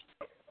this,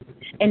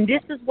 and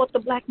this is what the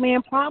black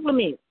man problem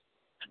is.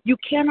 You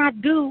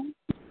cannot do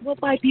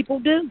what white people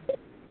do.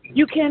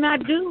 You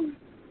cannot do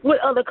what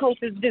other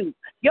cultures do.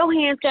 Your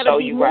hands got to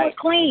be more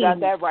clean. You got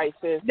that right,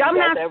 sis.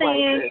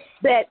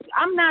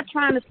 I'm not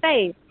trying to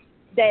say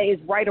that is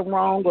right or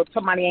wrong, or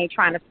somebody ain't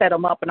trying to set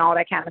them up and all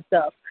that kind of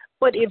stuff.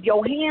 But if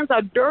your hands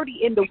are dirty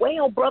in the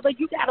well, brother,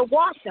 you got to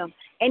wash them.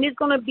 And it's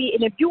going to be,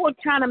 and if you are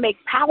trying to make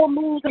power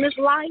moves in this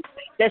life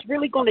that's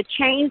really going to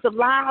change the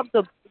lives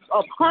of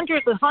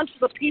hundreds and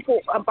hundreds of people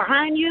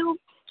behind you,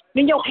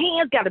 then your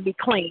hands got to be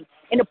clean.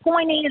 And the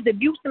point is, if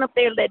you sit up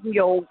there letting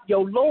your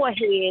lower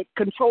head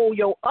control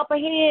your upper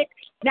head,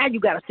 now you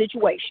got a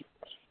situation.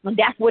 And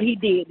that's what he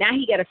did. Now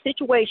he got a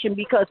situation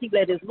because he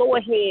let his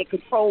lower head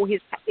control his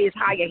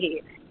higher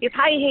head. His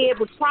higher head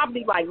was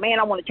probably like, man,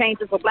 I want to change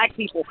this for black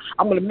people.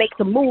 I'm going to make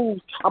some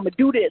moves. I'm going to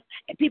do this.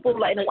 And people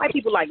like, and the white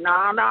people like,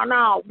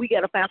 no. We got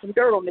to find some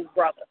dirt on this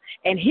brother.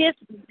 And his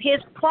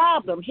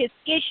problem, his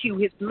issue,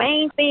 his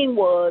main thing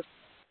was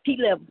he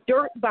left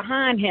dirt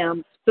behind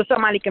him so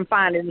somebody can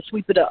find it and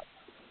sweep it up.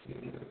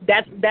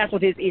 That's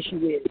what his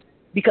issue is.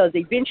 Because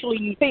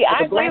eventually,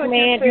 as a black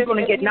man, you're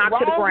going to get knocked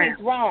to the ground.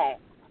 He's wrong.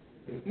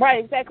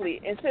 Right, exactly.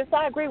 And sis,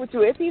 I agree with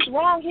you. If he's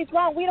wrong, he's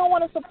wrong. We don't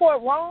want to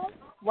support wrong,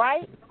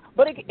 right?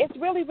 But it's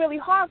really, really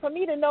hard for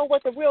me to know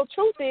what the real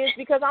truth is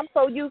because I'm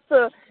so used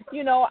to,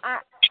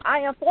 I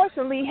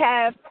unfortunately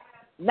have,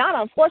 not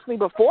unfortunately,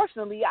 but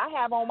fortunately, I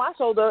have on my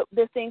shoulder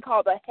this thing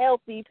called a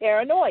healthy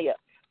paranoia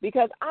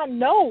because I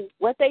know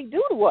what they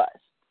do to us.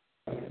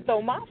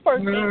 So my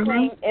first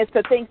inkling is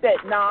to think that,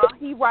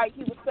 he right,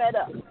 he was set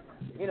up.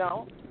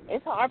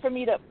 It's hard for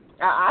me to,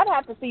 I'd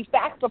have to see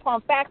facts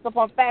upon facts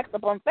upon facts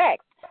upon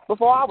facts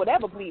before I would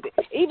ever believe it.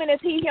 Even if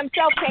he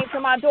himself came to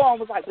my door and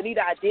was like,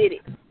 Benita, I did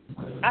it.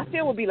 I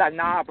still would be like,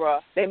 nah, bro,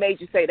 they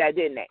made you say that,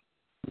 didn't they?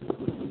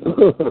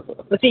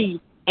 But see,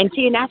 and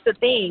that's the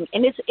thing.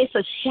 And it's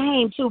a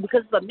shame, too,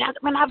 because,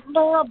 I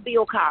love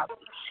Bill Cosby.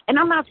 And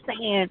I'm not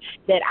saying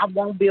that I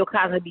want Bill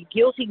Cosby to be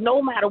guilty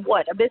no matter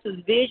what. This is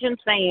Vision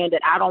saying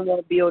that I don't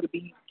want Bill to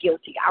be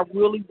guilty. I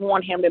really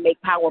want him to make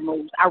power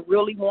moves. I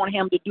really want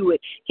him to do it.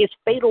 His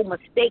fatal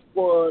mistake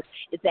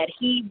is that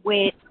he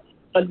went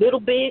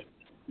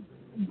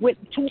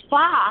too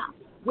far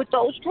with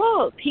those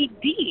drugs. He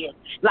did.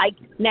 Like,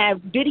 now,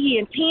 did he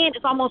intend?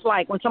 It's almost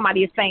like when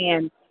somebody is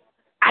saying,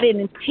 I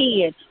didn't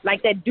intend,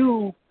 like that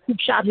dude who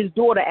shot his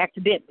daughter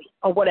accidentally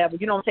or whatever.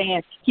 You know what I'm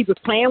saying? He was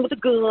playing with a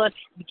gun.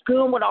 The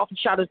gun went off and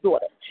shot his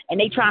daughter. And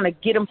they trying to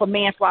get him for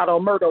manslaughter or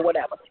murder or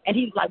whatever. And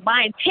he's like,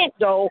 my intent,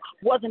 though,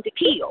 wasn't to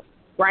kill,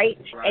 right?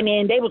 And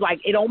then they was like,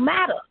 it don't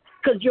matter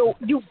because you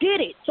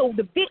did it. So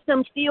the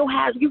victim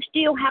you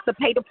still have to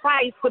pay the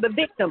price for the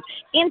victim.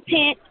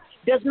 Intent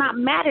does not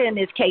matter in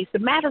this case. The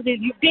matter is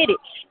you did it.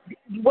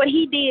 What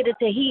he did is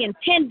that he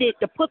intended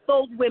to put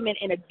those women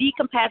in a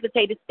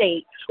decapacitated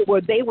state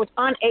where they were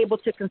unable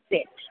to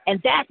consent,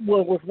 and that's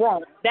what was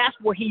wrong. That's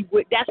where he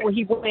went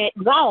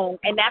wrong,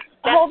 and that's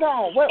hold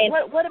on.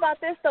 What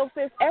about this though,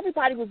 sis?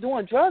 Everybody was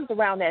doing drugs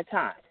around that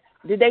time.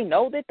 Did they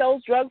know that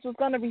those drugs was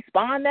going to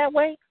respond that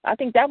way? I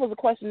think that was a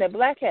question that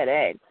Black had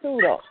asked too,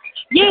 though.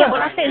 Yeah,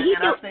 but I said he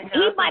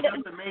might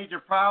have. The major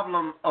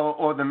problem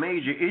or the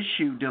major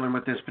issue dealing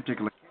with this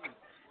particular case,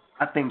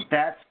 I think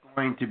that's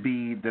going to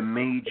be the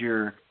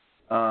major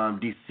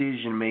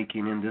decision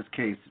making in this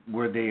case.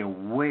 Were they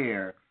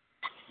aware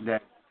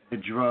that the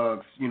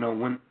drugs,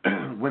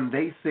 when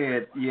they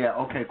said, yeah,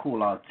 okay,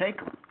 cool, I'll take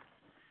them,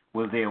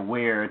 was they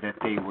aware that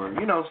they were,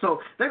 so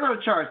they're going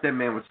to charge that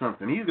man with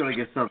something. He's going to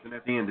get something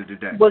at the end of the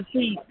day. Well,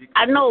 see,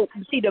 I know,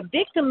 the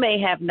victim may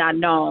have not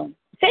known.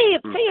 Say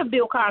if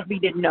Bill Cosby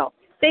didn't know.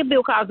 Say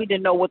Bill Cosby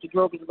didn't know what the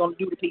drug was going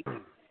to do to people.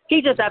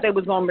 He just thought they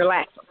was going to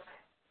relax him.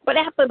 But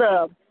after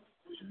the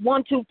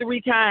 1, 2,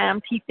 3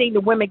 times he seen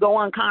the women go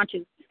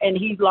unconscious, and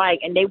he's like,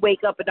 and they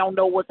wake up and don't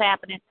know what's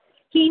happening.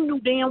 He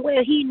knew damn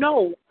well. He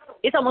know.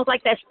 It's almost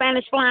like that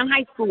Spanish fly in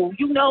high school.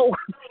 You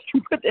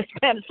put that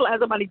Spanish fly in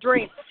somebody's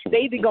drink, they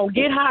either gonna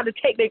get high to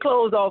take their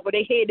clothes off, or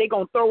their head they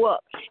gonna throw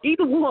up.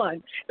 Either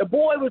one. The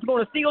boy was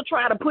gonna still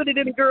try to put it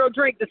in the girl's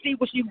drink to see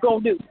what she was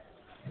gonna do,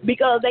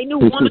 because they knew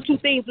 1 or 2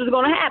 things was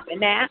gonna happen.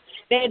 Now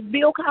that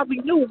Bill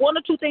Cosby knew 1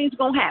 or 2 things was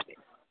gonna happen.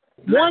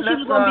 One, she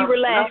was going to be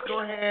relaxed. Let's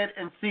go ahead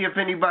and see if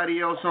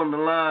anybody else on the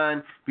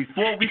line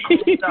before we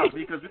close out,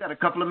 because we got a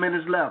couple of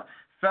minutes left.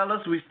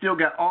 Fellas, we still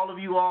got all of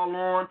you all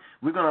on.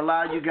 We're going to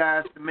allow you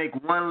guys to make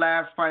one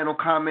last final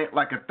comment,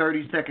 like a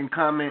 30-second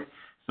comment.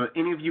 So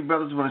any of you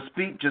brothers want to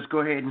speak, just go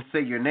ahead and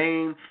say your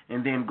name,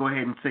 and then go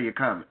ahead and say your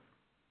comment.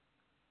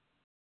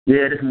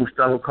 Yeah, this is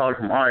Mustafa calling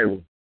from Iowa.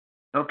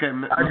 Okay,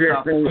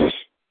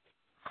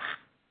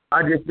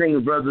 I just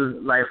think,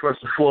 brothers, like,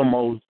 first and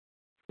foremost,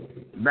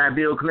 by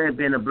Bill Clinton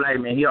being a black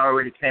man, he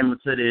already came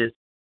into this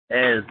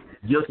as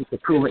guilty to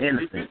proven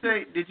innocent.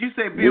 Did you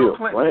say Bill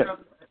Clinton?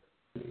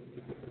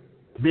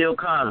 Bill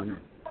Cosby.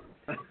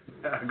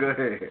 Go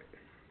ahead.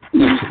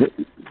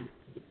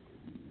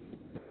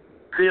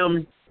 Feel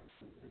me?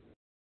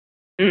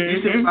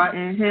 You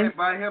said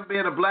by him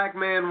being a black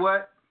man,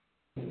 what?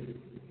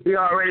 He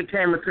already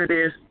came into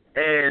this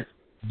as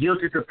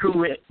guilty to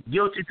proven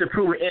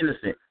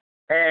innocent,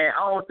 and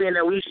I don't think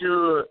that we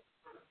should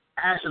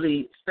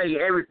actually say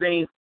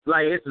everything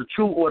like it's the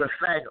truth or the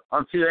fact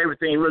until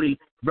everything really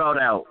brought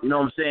out. You know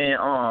what I'm saying?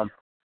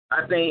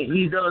 I think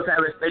he does have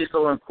a say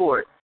so in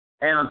court,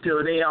 and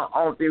until they, I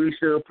don't think we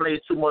should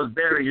place too much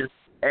barriers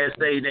and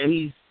say that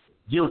he's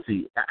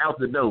guilty out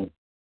the door.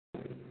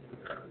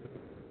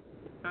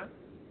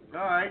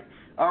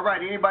 All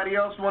right. Anybody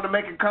else want to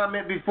make a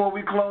comment before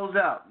we close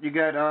out? You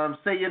got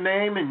say your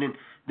name and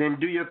then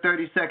do your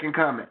 30-second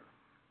comment.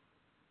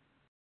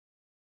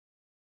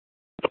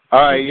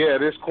 All right, yeah,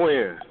 this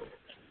Quinn.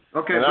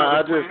 Okay. And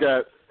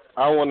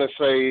I want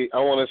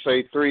to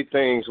say 3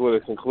 things with a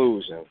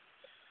conclusion.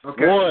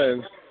 Okay.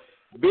 One,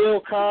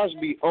 Bill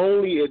Cosby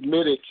only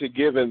admitted to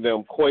giving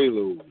them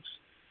Quaaludes.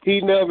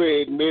 He never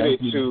admitted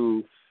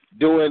to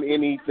doing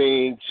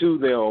anything to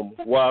them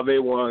while they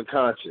were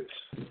unconscious.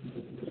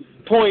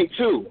 Point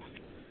two,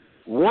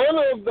 one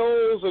of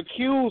those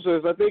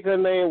accusers, I think her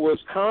name was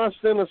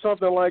Constant or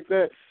something like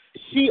that,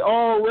 she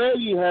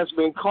already has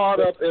been caught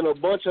up in a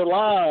bunch of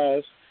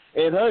lies,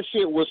 and her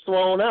shit was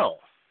thrown out.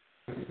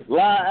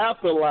 Lie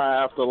after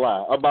lie after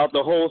lie about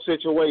the whole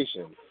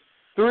situation.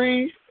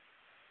 Three,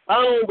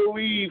 I don't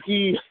believe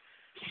he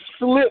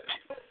slipped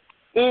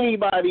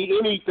anybody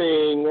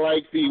anything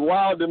like the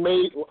wild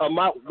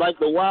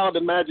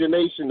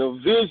imagination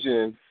of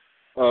Vision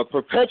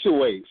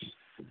perpetuates.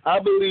 I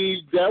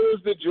believe that was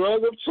the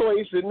drug of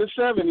choice in the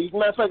 70s.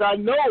 Matter of fact, I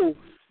know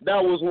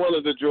that was one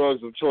of the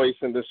drugs of choice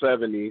in the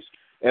 70s.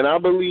 And I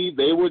believe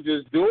they were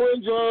just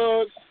doing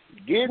drugs,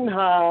 getting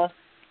high,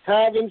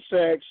 having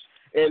sex,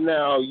 and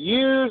now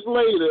years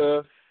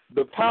later,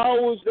 the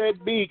powers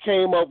that be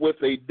came up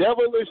with a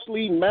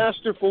devilishly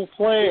masterful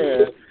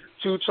plan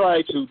to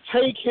try to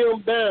take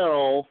him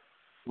down,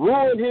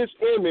 ruin his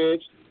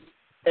image,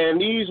 and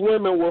these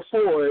women were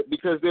for it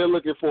because they're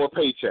looking for a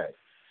paycheck.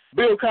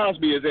 Bill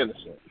Cosby is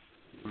innocent.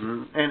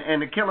 Mm-hmm.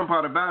 And the killing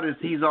part about it is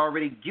he's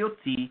already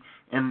guilty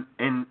in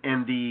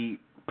the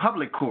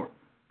public court.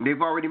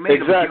 They've already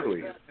made him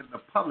guilty in the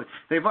public.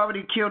 They've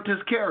already killed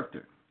his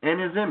character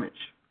and his image.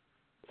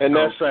 And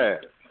that's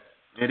sad.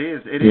 It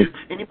is. It is.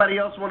 Anybody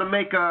else want to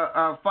make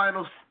a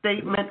final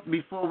statement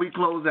before we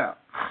close out?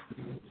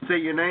 Say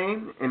your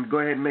name and go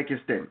ahead and make your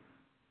statement.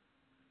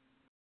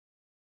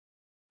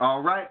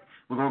 All right.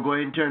 We're going to go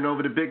ahead and turn it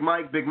over to Big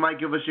Mike. Big Mike,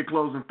 give us your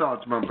closing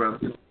thoughts, my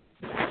brother.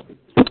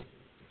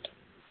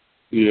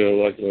 Yeah,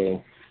 like I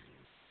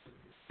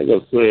said,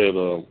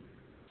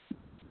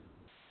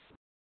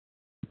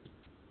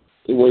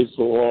 it waits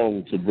so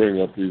long to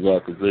bring up these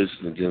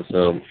accusations against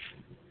him.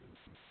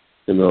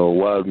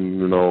 Why,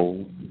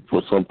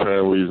 for some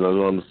apparent reason, I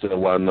don't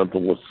understand why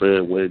nothing was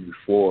said way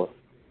before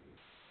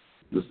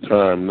this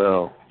time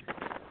now.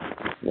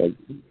 Like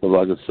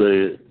I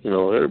said,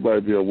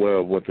 everybody be aware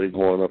of what they're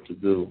going up to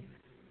do.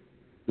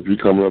 If you're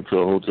coming up to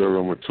a hotel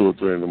room at 2 or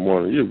 3 in the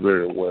morning, you're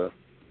very aware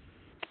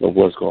of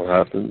what's going to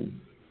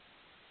happen.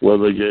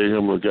 Whether he gave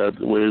them a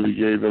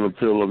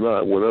pill or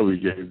not, whatever he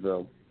gave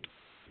them,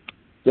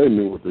 they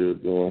knew what they were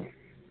doing.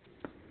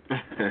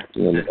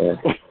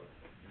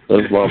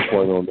 That's my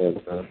point on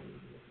that, man.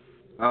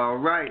 All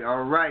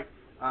right.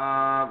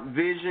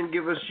 Vision,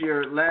 give us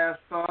your last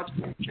thoughts,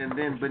 and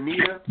then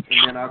Benita,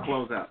 and then I'll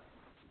close out.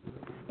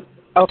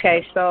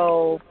 Okay,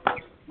 so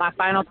my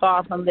final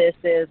thoughts on this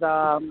is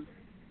I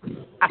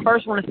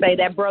first want to say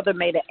that brother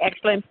made an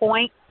excellent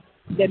point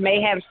that may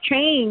have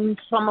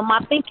changed some of my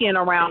thinking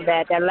around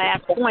that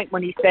last point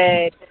when he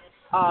said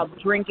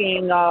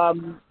drinking,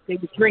 they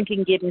were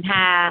drinking, getting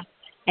high,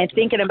 and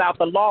thinking about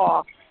the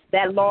law.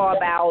 That law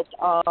about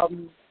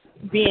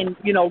being,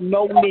 no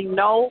meaning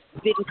no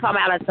didn't come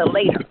out until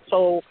later.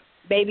 So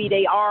maybe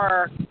they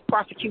are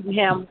prosecuting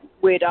him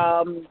with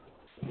a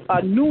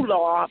new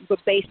law,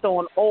 but based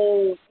on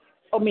old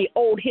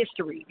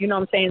history. You know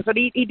what I'm saying? So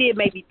he did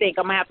make me think.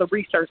 I'm gonna have to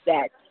research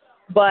that.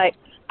 But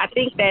I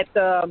think that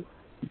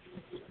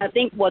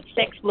what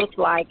sex looks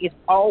like has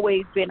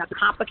always been a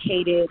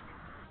complicated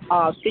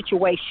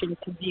situation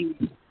to view.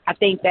 I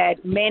think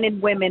that men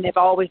and women have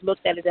always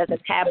looked at it as a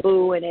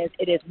taboo, and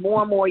it is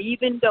more and more,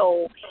 even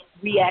though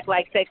we act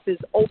like sex is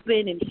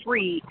open and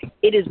free,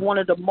 it is one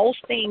of the most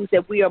things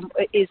that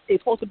is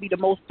supposed to be the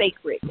most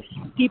sacred.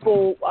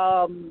 People,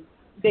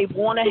 they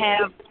want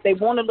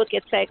to look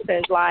at sex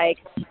as like,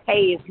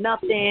 hey, it's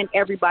nothing,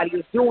 everybody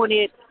is doing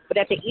it, but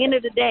at the end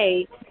of the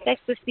day,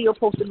 sex is still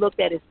supposed to be looked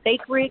at as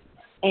sacred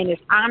and as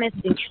honest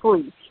and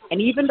true.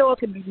 And even though it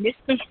can be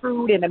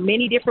misconstrued in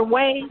many different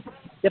ways,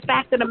 the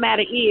fact of the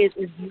matter is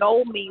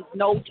no means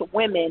no to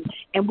women,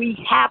 and we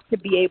have to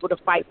be able to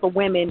fight for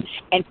women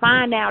and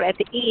find out at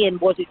the end,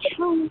 was it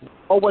true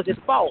or was it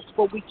false?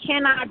 But we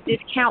cannot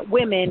discount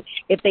women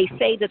if they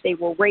say that they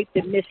were raped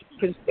and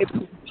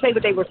say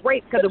that they was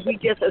raped, because if we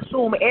just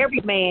assume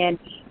every man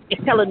is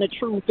telling the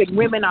truth and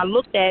women are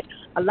looked at,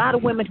 a lot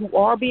of women who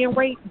are being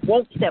raped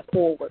won't step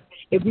forward.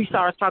 If we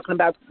start talking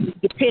about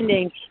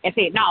depending and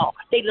saying, no,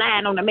 they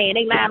lying on the man,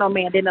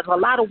 then there's a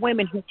lot of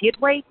women who get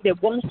raped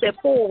that won't step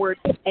forward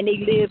and they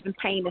live in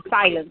pain and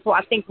silence. So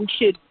I think we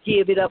should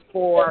give it up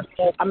for,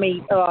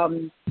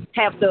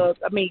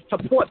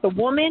 support the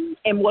woman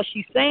and what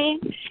she's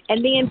saying,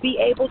 and then be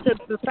able to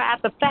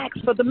provide the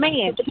facts for the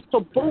man,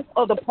 so both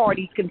of the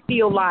parties can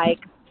feel like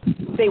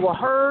they were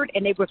heard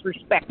and they was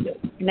respected.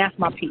 And that's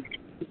my piece.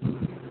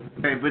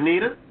 Okay,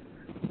 Benita?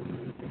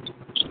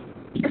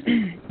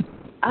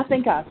 I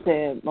think I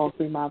said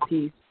mostly my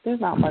piece.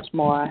 There's not much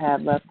more I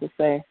have left to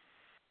say.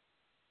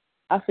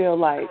 I feel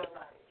like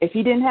if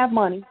he didn't have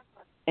money,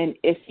 and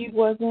if he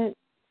wasn't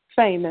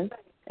famous,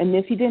 and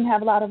if he didn't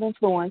have a lot of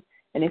influence,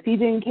 and if he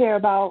didn't care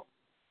about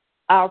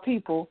our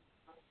people,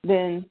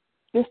 then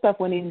this stuff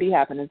wouldn't even be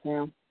happening to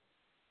him.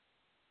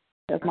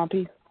 That's my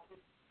piece.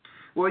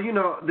 Well,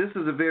 this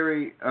is a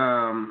very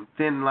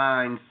thin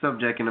line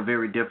subject and a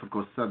very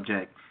difficult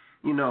subject,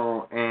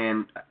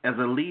 and as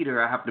a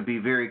leader, I have to be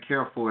very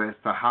careful as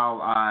to how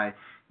I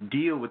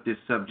deal with this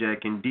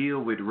subject and deal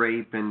with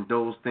rape and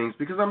those things,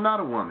 because I'm not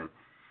a woman,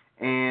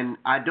 and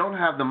I don't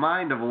have the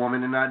mind of a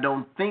woman, and I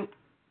don't think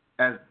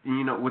as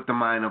with the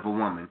mind of a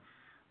woman.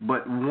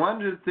 But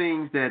one of the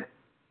things that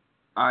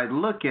I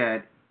look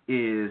at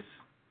is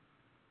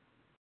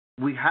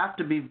we have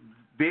to be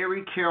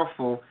very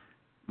careful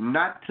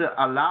not to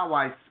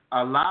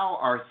allow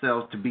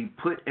ourselves to be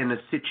put in a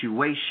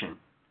situation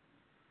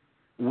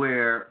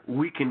where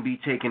we can be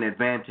taken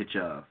advantage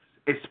of,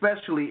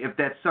 especially if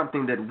that's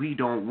something that we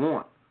don't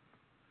want.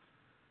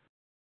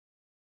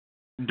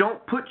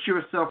 Don't put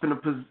yourself in a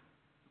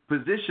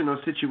position or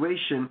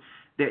situation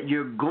that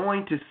you're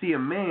going to see a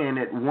man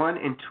at 1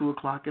 and 2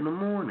 o'clock in the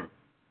morning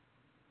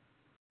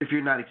if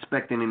you're not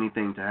expecting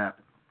anything to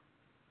happen.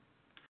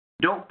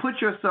 Don't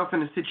put yourself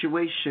in a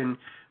situation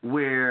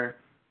where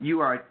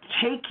you are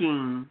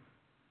taking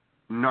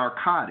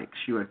narcotics,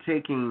 you are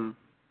taking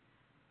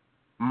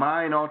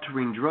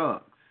mind-altering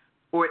drugs,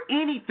 or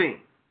anything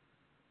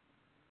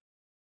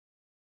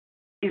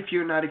if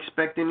you're not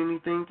expecting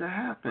anything to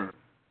happen.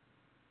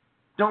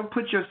 Don't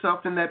put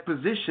yourself in that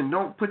position.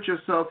 Don't put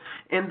yourself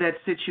in that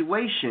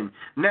situation.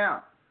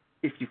 Now,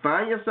 if you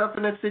find yourself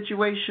in that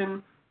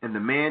situation and the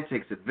man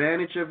takes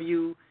advantage of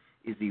you,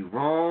 is he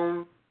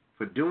wrong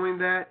for doing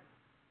that?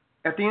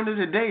 At the end of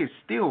the day, it's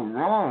still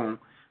wrong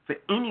for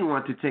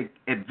anyone to take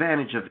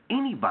advantage of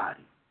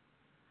anybody.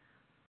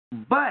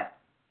 But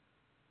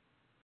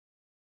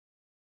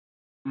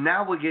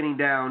now we're getting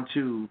down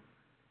to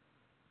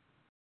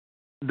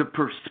the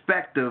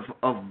perspective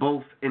of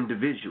both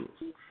individuals.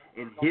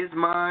 In his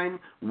mind,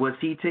 was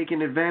he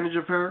taking advantage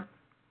of her?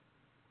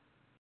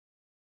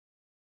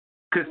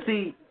 Because,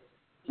 see,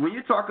 when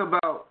you talk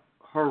about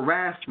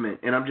harassment,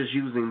 and I'm just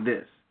using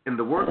this, in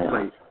the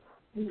workplace,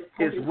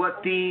 is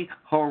what the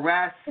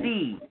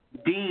harassee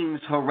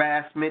deems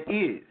harassment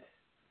is.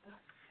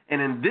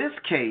 And in this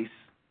case,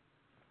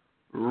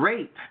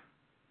 rape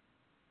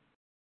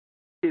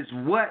is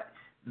what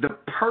the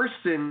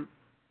person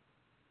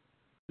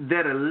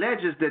that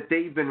alleges that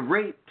they've been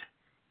raped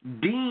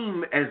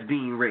deem as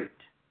being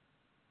raped.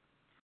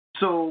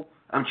 So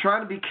I'm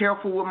trying to be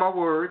careful with my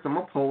words. I'm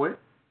a poet.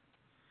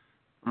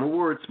 I'm a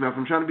wordsmith.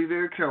 I'm trying to be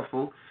very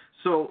careful.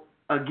 So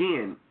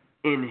again,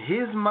 in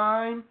his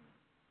mind,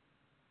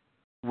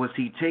 was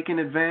he taking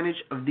advantage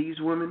of these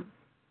women?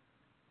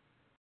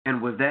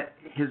 And was that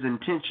his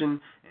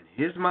intention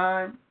in his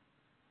mind?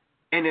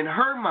 And in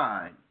her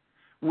mind,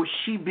 was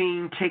she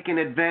being taken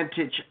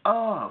advantage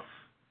of?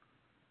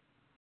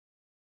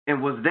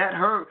 And was that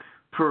her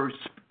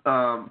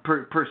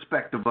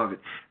perspective of it?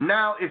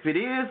 Now, if it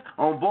is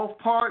on both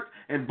parts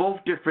and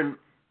both different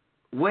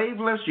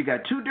wavelengths, you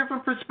got two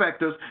different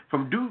perspectives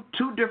from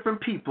two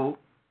different people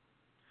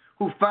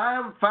who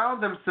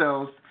found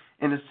themselves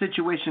in a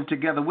situation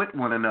together with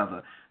one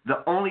another.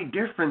 The only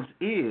difference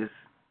is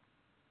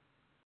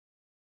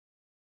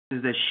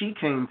that she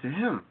came to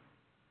him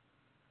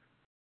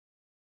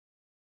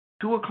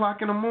 2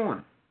 o'clock in the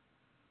morning,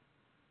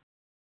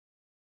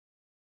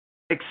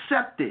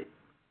 accepted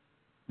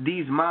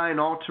these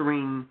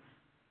mind-altering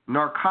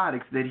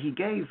narcotics that he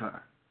gave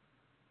her.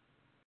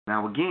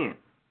 Now again,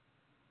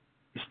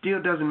 it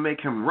still doesn't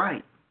make him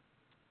right,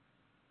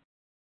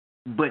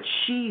 but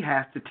she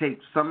has to take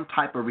some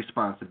type of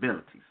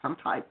responsibility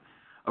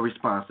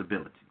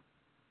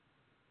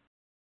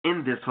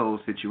in this whole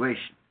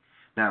situation.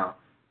 Now,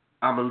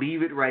 I'm going to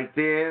leave it right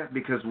there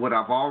because what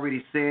I've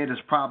already said is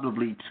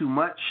probably too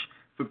much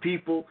for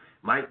people,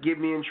 might get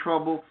me in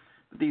trouble.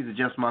 But these are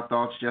just my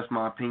thoughts, just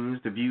my opinions.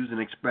 The views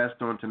and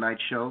expressed on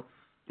tonight's show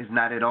is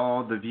not at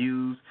all the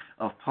views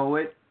of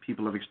P.O.E.T,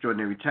 People of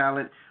Extraordinary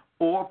Talent,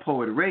 or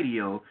P.O.E.T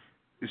Radio.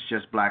 It's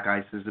just Black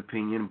Ice's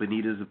opinion,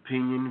 Benita's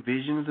opinion,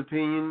 Vision's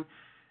opinion,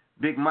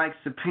 Big Mike's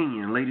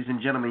opinion. Ladies and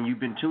gentlemen,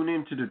 you've been tuned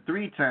in to the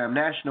 3-time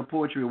National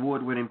Poetry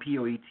Award-winning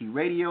P.O.E.T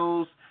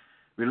Radio's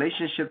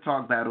Relationship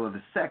Talk Battle of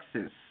the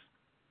Sexes.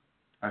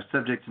 Our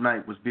subject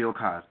tonight was Bill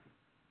Cosby.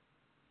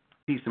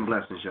 Peace and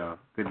blessings, y'all.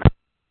 Good night.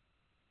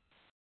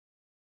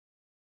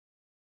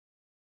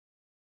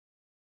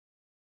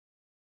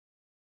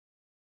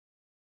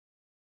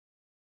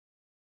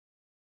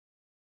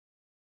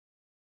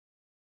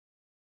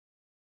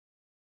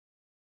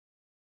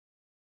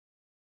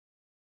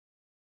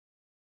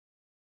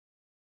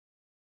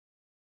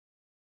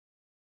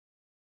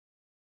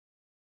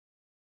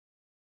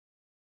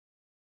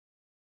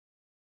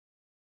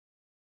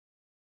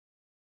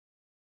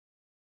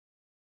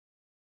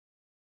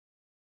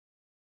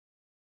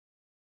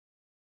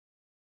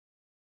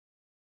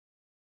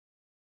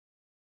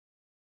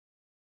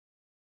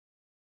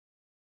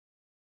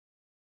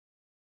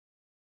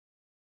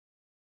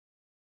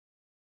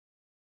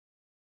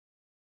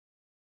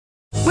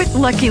 With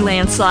Lucky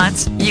Land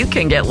Slots, you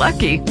can get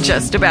lucky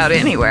just about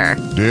anywhere.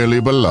 Dearly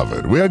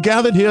beloved, we are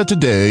gathered here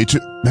today to...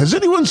 Has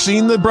anyone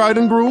seen the bride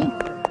and groom?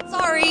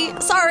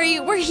 Sorry,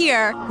 we're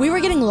here. We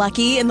were getting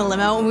lucky in the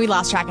limo and we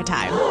lost track of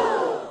time.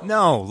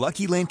 No,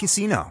 Lucky Land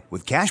Casino,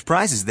 with cash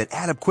prizes that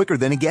add up quicker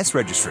than a guest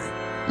registry.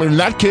 In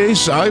that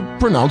case, I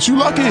pronounce you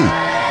lucky.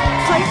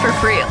 Play for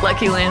free at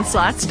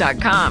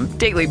LuckyLandSlots.com.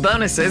 Daily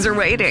bonuses are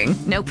waiting.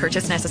 No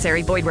purchase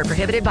necessary. Void where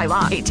prohibited by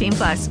law.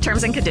 18+.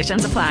 Terms and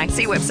conditions apply.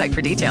 See website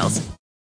for details.